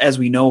 because as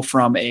we know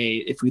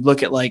if we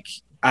look at like,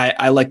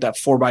 I like that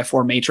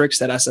 4x4 matrix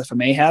that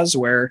SFMA has,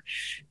 where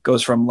it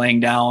goes from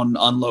laying down,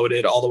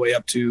 unloaded, all the way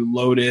up to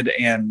loaded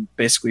and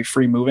basically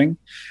free moving.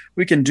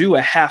 We can do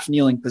a half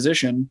kneeling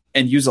position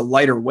and use a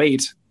lighter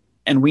weight.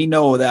 And we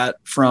know that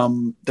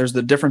there's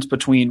the difference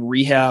between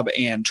rehab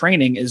and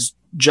training is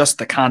just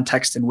the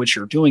context in which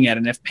you're doing it.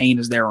 And if pain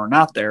is there or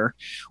not there,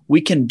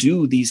 we can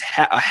do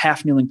a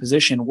half kneeling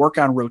position, work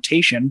on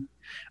rotation,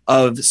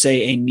 of,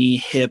 say, a knee,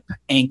 hip,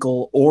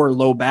 ankle, or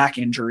low back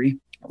injury,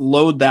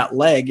 load that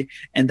leg,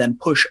 and then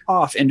push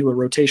off into a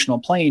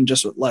rotational plane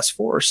just with less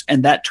force.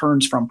 And that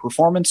turns from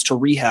performance to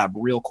rehab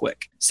real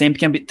quick. Same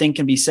thing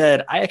can be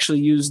said. I actually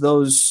use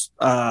those,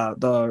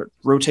 the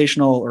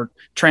rotational or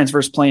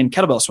transverse plane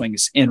kettlebell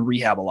swings in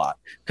rehab a lot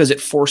because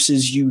it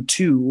forces you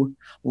to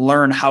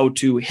learn how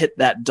to hit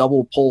that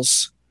double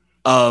pulse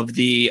of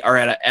the, all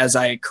right, as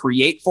I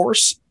create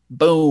force,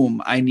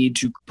 boom, I need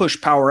to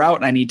push power out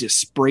and I need to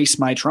brace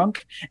my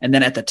trunk. And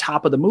then at the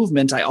top of the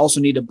movement, I also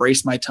need to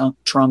brace my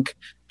trunk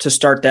to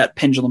start that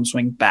pendulum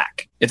swing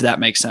back, if that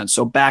makes sense.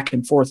 So back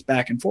and forth,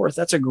 back and forth.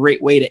 That's a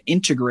great way to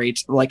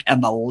integrate, like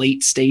in the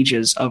late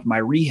stages of my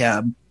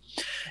rehab,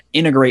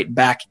 integrate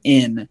back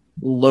in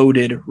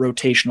loaded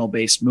rotational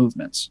based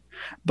movements.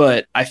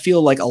 But I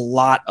feel like a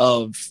lot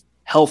of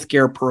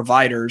healthcare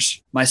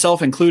providers,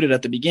 myself included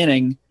at the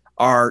beginning,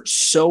 are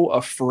so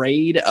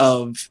afraid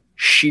of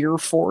shear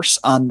force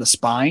on the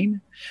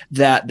spine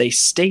that they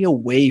stay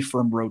away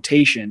from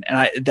rotation.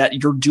 And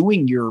that you're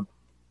doing your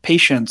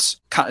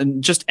patients,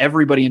 just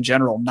everybody in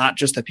general, not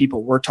just the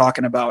people we're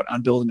talking about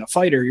on Building a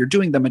Fighter, you're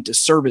doing them a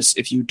disservice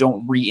if you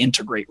don't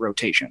reintegrate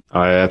rotation.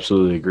 I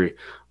absolutely agree.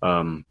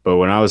 But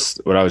what I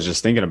was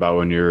just thinking about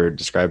when you were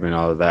describing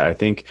all of that, I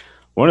think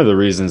one of the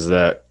reasons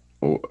that,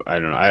 I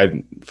don't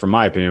know, from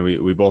my opinion,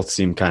 we both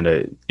seem kind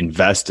of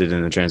invested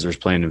in the transverse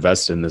plane,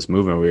 invested in this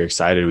movement. We're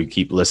excited. We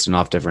keep listing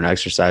off different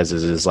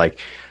exercises. Is like,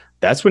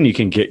 that's when you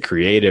can get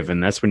creative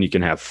and that's when you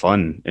can have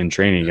fun in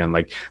training again.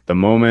 Like the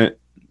moment,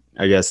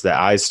 I guess, that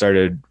I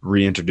started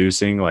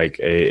reintroducing like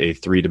a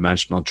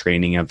 3-dimensional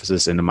training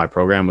emphasis into my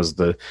program was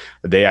the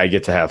day I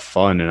get to have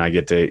fun and I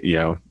get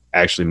to,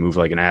 actually move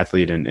like an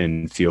athlete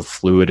and feel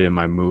fluid in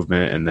my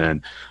movement and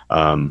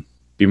then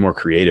be more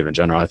creative in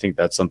general. I think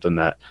that's something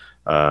that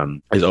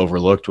is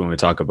overlooked when we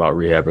talk about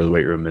rehab or the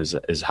weight room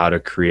is how to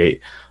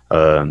create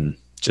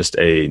just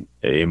a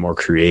more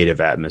creative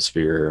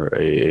atmosphere,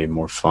 a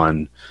more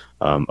fun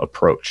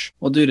approach.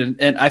 Well, dude,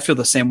 and I feel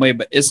the same way,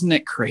 but isn't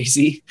it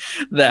crazy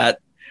that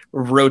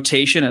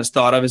rotation is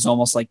thought of as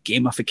almost like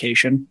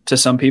gamification to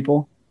some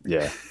people?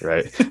 Yeah,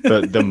 right.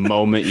 The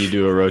moment you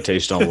do a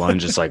rotational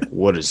lunge, it's like,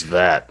 what is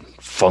that?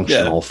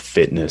 Functional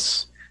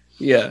fitness.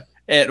 Yeah.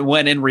 And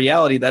when in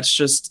reality, that's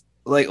just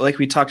like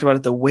we talked about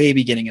at the way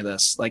beginning of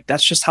this, like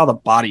that's just how the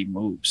body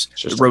moves.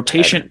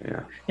 Rotation.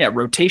 Pattern,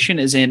 rotation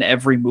is in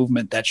every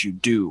movement that you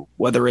do,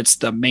 whether it's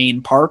the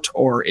main part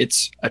or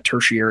it's a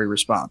tertiary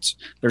response.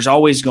 There's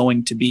always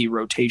going to be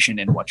rotation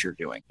in what you're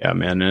doing. Yeah,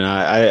 man. And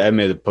I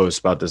made a post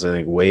about this, I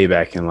think, way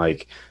back in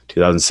like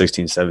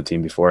 2016,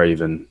 17, before I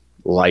even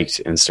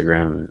liked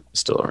Instagram.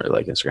 Still don't really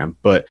like Instagram,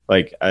 but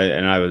like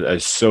I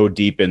was so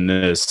deep in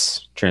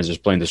this transverse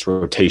plane, this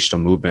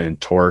rotational movement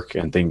and torque,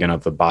 and thinking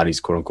of the body's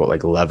quote unquote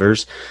like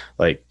levers.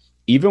 Like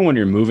even when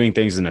you're moving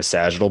things in a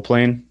sagittal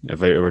plane,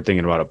 if we're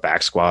thinking about a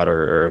back squat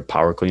or a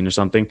power clean or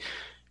something,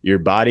 your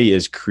body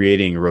is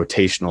creating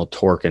rotational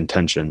torque and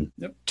tension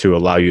to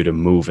allow you to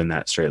move in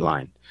that straight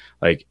line.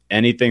 Like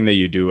anything that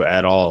you do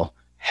at all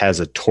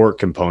has a torque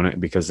component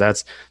because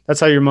that's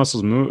how your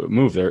muscles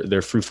move.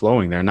 They're free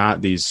flowing. They're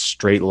not these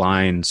straight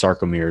line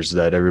sarcomeres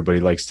that everybody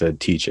likes to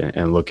teach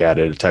and look at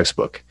in a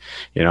textbook.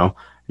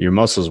 Your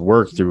muscles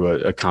work through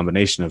a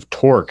combination of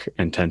torque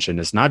and tension.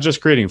 It's not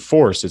just creating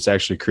force, it's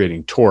actually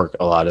creating torque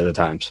a lot of the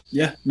times.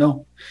 Yeah,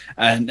 no.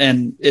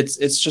 And it's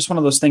just one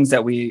of those things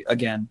that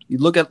if you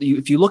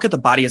look at the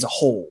body as a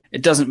whole,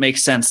 it doesn't make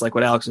sense. Like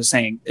what Alex was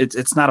saying,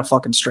 it's not a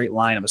fucking straight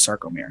line of a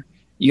sarcomere.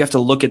 You have to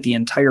look at the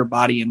entire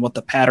body and what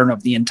the pattern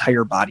of the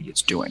entire body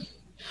is doing.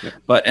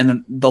 Yeah. And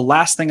then the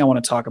last thing I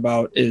want to talk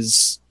about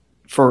is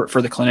for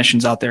the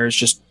clinicians out there is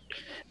just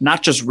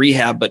not just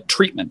rehab, but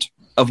treatment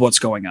of what's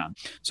going on.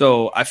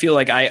 So I feel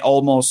like I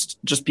almost,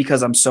 just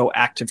because I'm so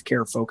active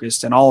care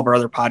focused and all of our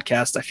other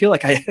podcasts, I feel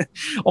like I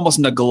almost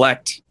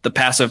neglect the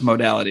passive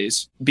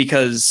modalities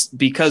because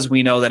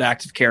we know that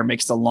active care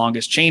makes the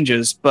longest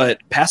changes, but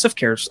passive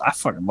care, I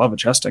fucking love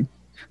adjusting.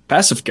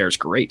 Passive care is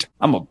great.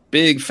 I'm a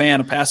big fan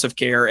of passive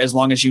care as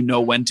long as you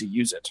know when to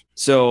use it.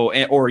 So,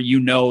 or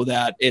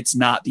that it's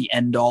not the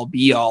end all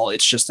be all.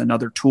 It's just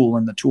another tool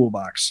in the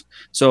toolbox.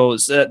 So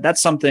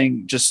that's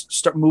something, just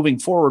start moving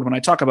forward. When I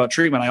talk about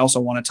treatment, I also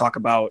want to talk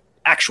about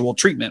actual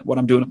treatment, what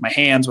I'm doing with my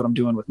hands, what I'm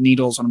doing with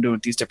needles, what I'm doing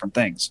with these different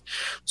things.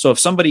 So if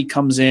somebody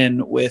comes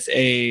in with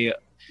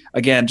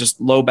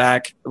just low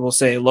back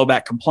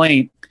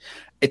complaint,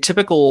 a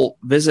typical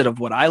visit of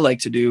what I like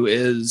to do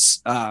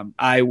is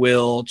I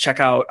will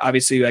check out,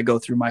 obviously I go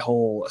through my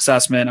whole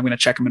assessment. I'm going to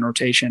check them in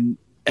rotation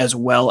as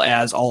well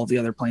as all of the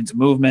other planes of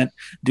movement,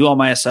 do all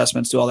my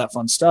assessments, do all that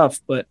fun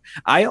stuff. But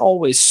I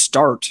always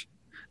start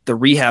the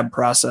rehab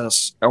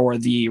process or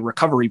the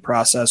recovery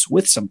process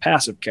with some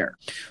passive care,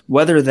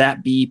 whether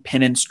that be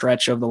pin and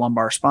stretch of the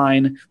lumbar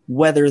spine,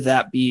 whether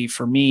that be,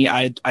 for me,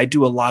 I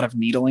do a lot of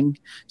needling.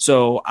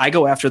 So I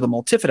go after the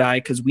multifidi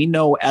because we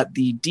know at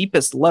the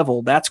deepest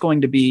level, that's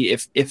going to be,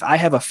 if I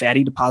have a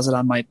fatty deposit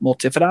on my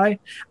multifidi,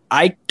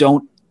 I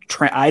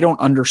don't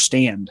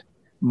understand.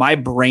 My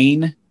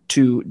brain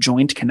to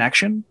joint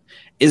connection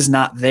is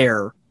not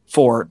there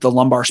for the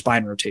lumbar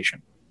spine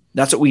rotation.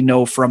 That's what we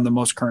know from the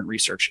most current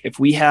research. If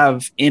we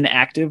have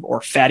inactive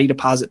or fatty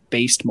deposit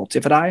based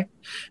multifidi,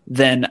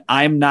 then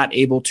I'm not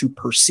able to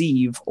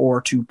perceive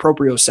or to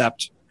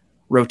propriocept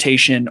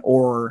rotation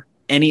or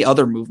any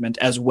other movement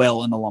as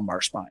well in the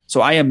lumbar spine. So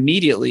I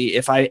immediately,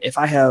 if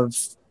I have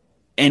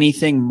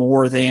anything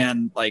more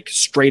than like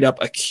straight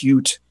up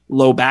acute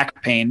low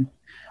back pain,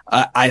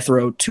 I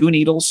throw 2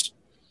 needles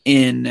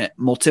in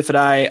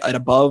multifidi at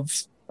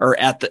above or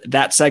at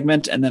that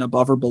segment, and then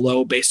above or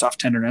below based off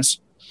tenderness,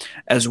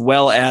 as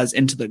well as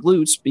into the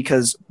glutes,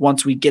 because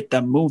once we get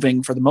them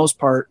moving, for the most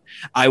part,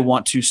 I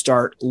want to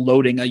start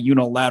loading a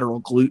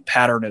unilateral glute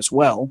pattern as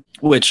well,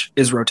 which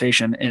is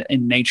rotation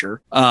in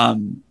nature.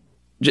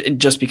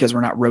 Just because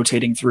we're not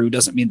rotating through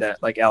doesn't mean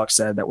that, like Alex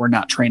said, that we're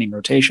not training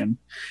rotation.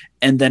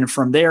 And then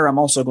from there, I'm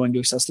also going to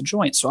assess the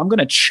joint. So I'm going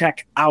to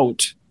check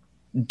out,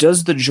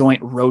 does the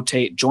joint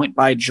rotate joint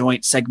by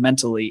joint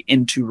segmentally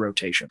into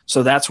rotation?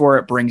 So that's where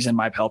it brings in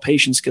my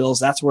palpation skills.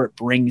 That's where it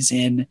brings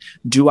in,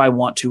 do I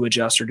want to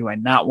adjust or do I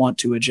not want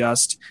to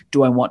adjust?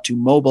 Do I want to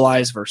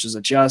mobilize versus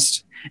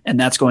adjust? And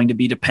that's going to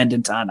be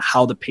dependent on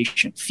how the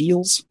patient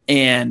feels.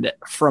 And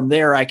from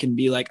there, I can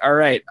be like, all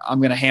right, I'm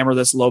going to hammer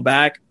this low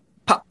back,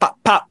 pop,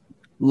 pop, pop,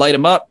 light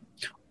them up.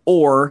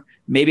 Or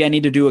maybe I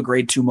need to do a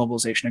grade 2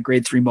 mobilization, a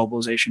grade 3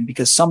 mobilization,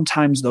 because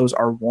sometimes those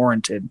are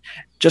warranted.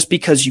 Just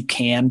because you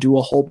can do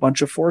a whole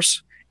bunch of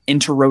force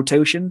into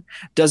rotation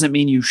doesn't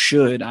mean you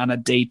should on a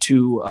day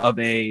 2 of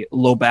a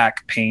low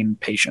back pain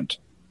patient.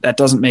 That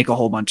doesn't make a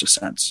whole bunch of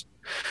sense.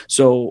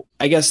 So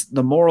I guess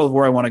the moral of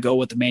where I want to go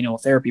with the manual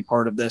therapy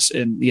part of this,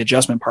 and the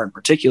adjustment part in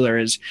particular,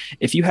 is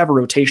if you have a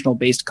rotational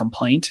based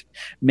complaint,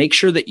 make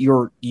sure that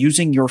you're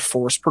using your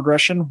force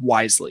progression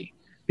wisely,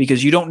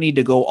 because you don't need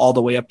to go all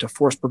the way up to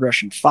force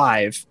progression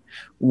 5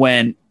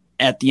 when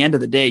at the end of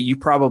the day, you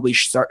probably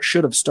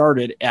should have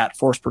started at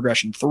force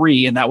progression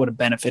 3, and that would have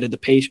benefited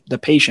the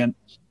patient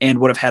and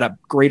would have had a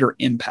greater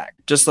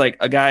impact. Just like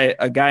a guy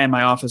in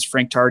my office,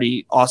 Frank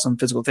Tardy, awesome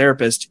physical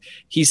therapist,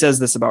 he says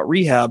this about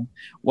rehab.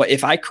 Well,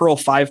 if I curl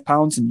 5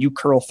 pounds and you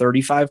curl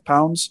 35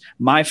 pounds,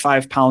 my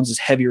 5 pounds is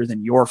heavier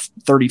than your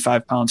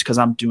 35 pounds because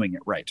I'm doing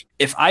it right.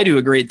 If I do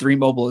a grade 3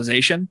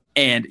 mobilization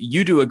and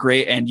you do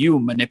and you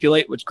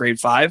manipulate with grade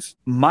 5,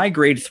 my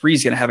grade 3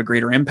 is going to have a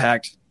greater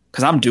impact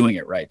because I'm doing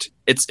it right.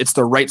 It's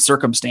the right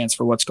circumstance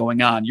for what's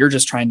going on. You're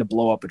just trying to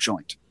blow up a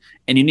joint.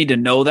 And you need to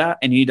know that,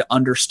 and you need to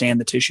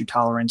understand the tissue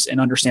tolerance and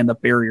understand the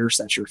barriers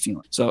that you're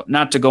feeling. So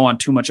not to go on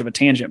too much of a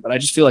tangent, but I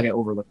just feel like I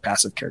overlook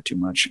passive care too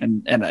much,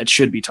 and it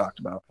should be talked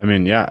about. I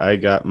mean, yeah, I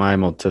got my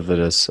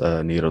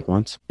multifidus needled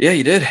once. Yeah,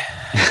 you did.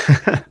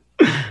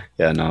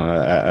 Yeah, no,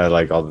 I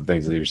like all the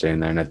things that you're saying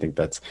there, and I think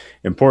that's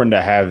important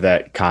to have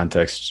that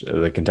context,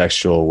 the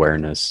contextual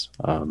awareness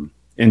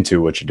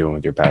into what you're doing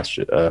with your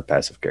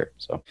passive care.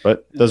 So,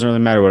 but it doesn't really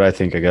matter what I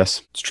think, I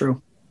guess. It's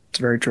true. It's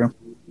very true.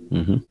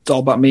 Mm-hmm. It's all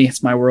about me.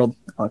 It's my world,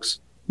 Alex.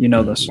 You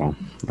know this. Well,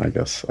 I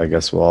guess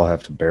we'll all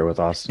have to bear with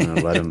Austin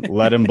and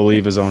let him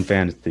believe his own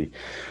fantasy.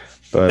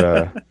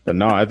 But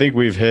no, I think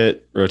we've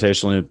hit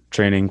rotational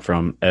training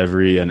from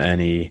every and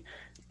any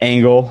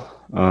angle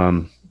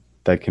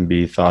that can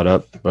be thought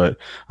up. But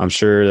I'm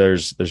sure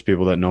there's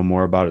people that know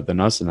more about it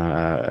than us. And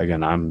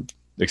again, I'm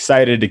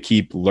excited to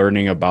keep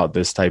learning about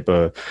this type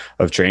of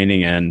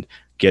training and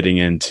getting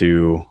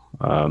into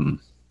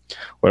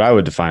what I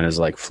would define as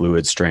like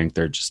fluid strength,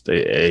 or just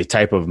a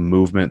type of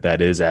movement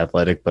that is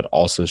athletic, but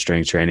also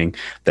strength training.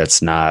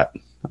 That's not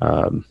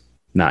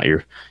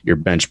your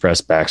bench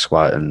press, back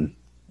squat, and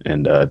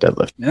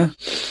deadlift. Yeah.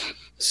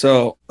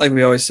 So like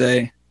we always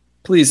say,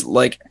 please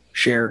like,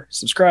 share,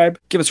 subscribe,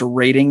 give us a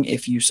rating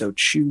if you so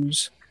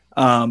choose.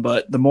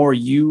 But the more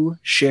you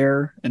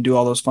share and do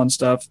all those fun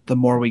stuff, the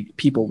more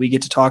people we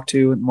get to talk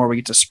to, and the more we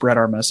get to spread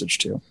our message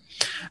to.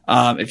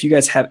 If you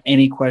guys have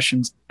any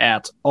questions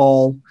at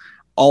all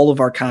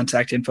of our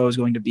contact info is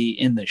going to be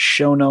in the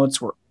show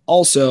notes. We're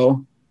also,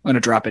 I'm going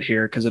to drop it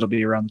here because it'll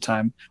be around the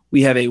time.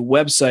 We have a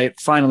website,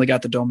 finally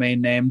got the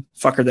domain name.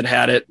 Fucker that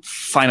had it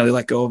finally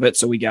let go of it,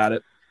 so we got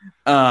it.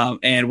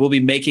 And we'll be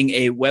making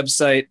a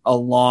website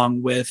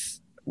along with,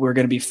 we're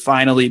going to be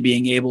finally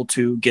being able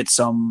to get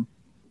some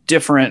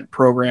different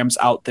programs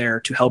out there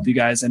to help you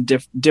guys, and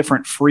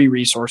different free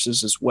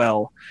resources as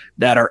well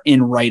that are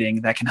in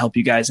writing that can help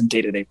you guys in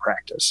day-to-day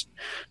practice.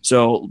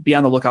 So be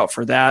on the lookout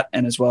for that.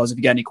 And as well as if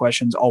you got any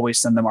questions, always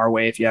send them our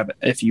way if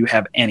you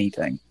have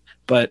anything.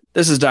 But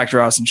this is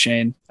Dr. Austin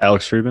Shane,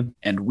 Alex Friedman,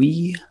 and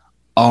we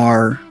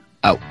are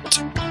out.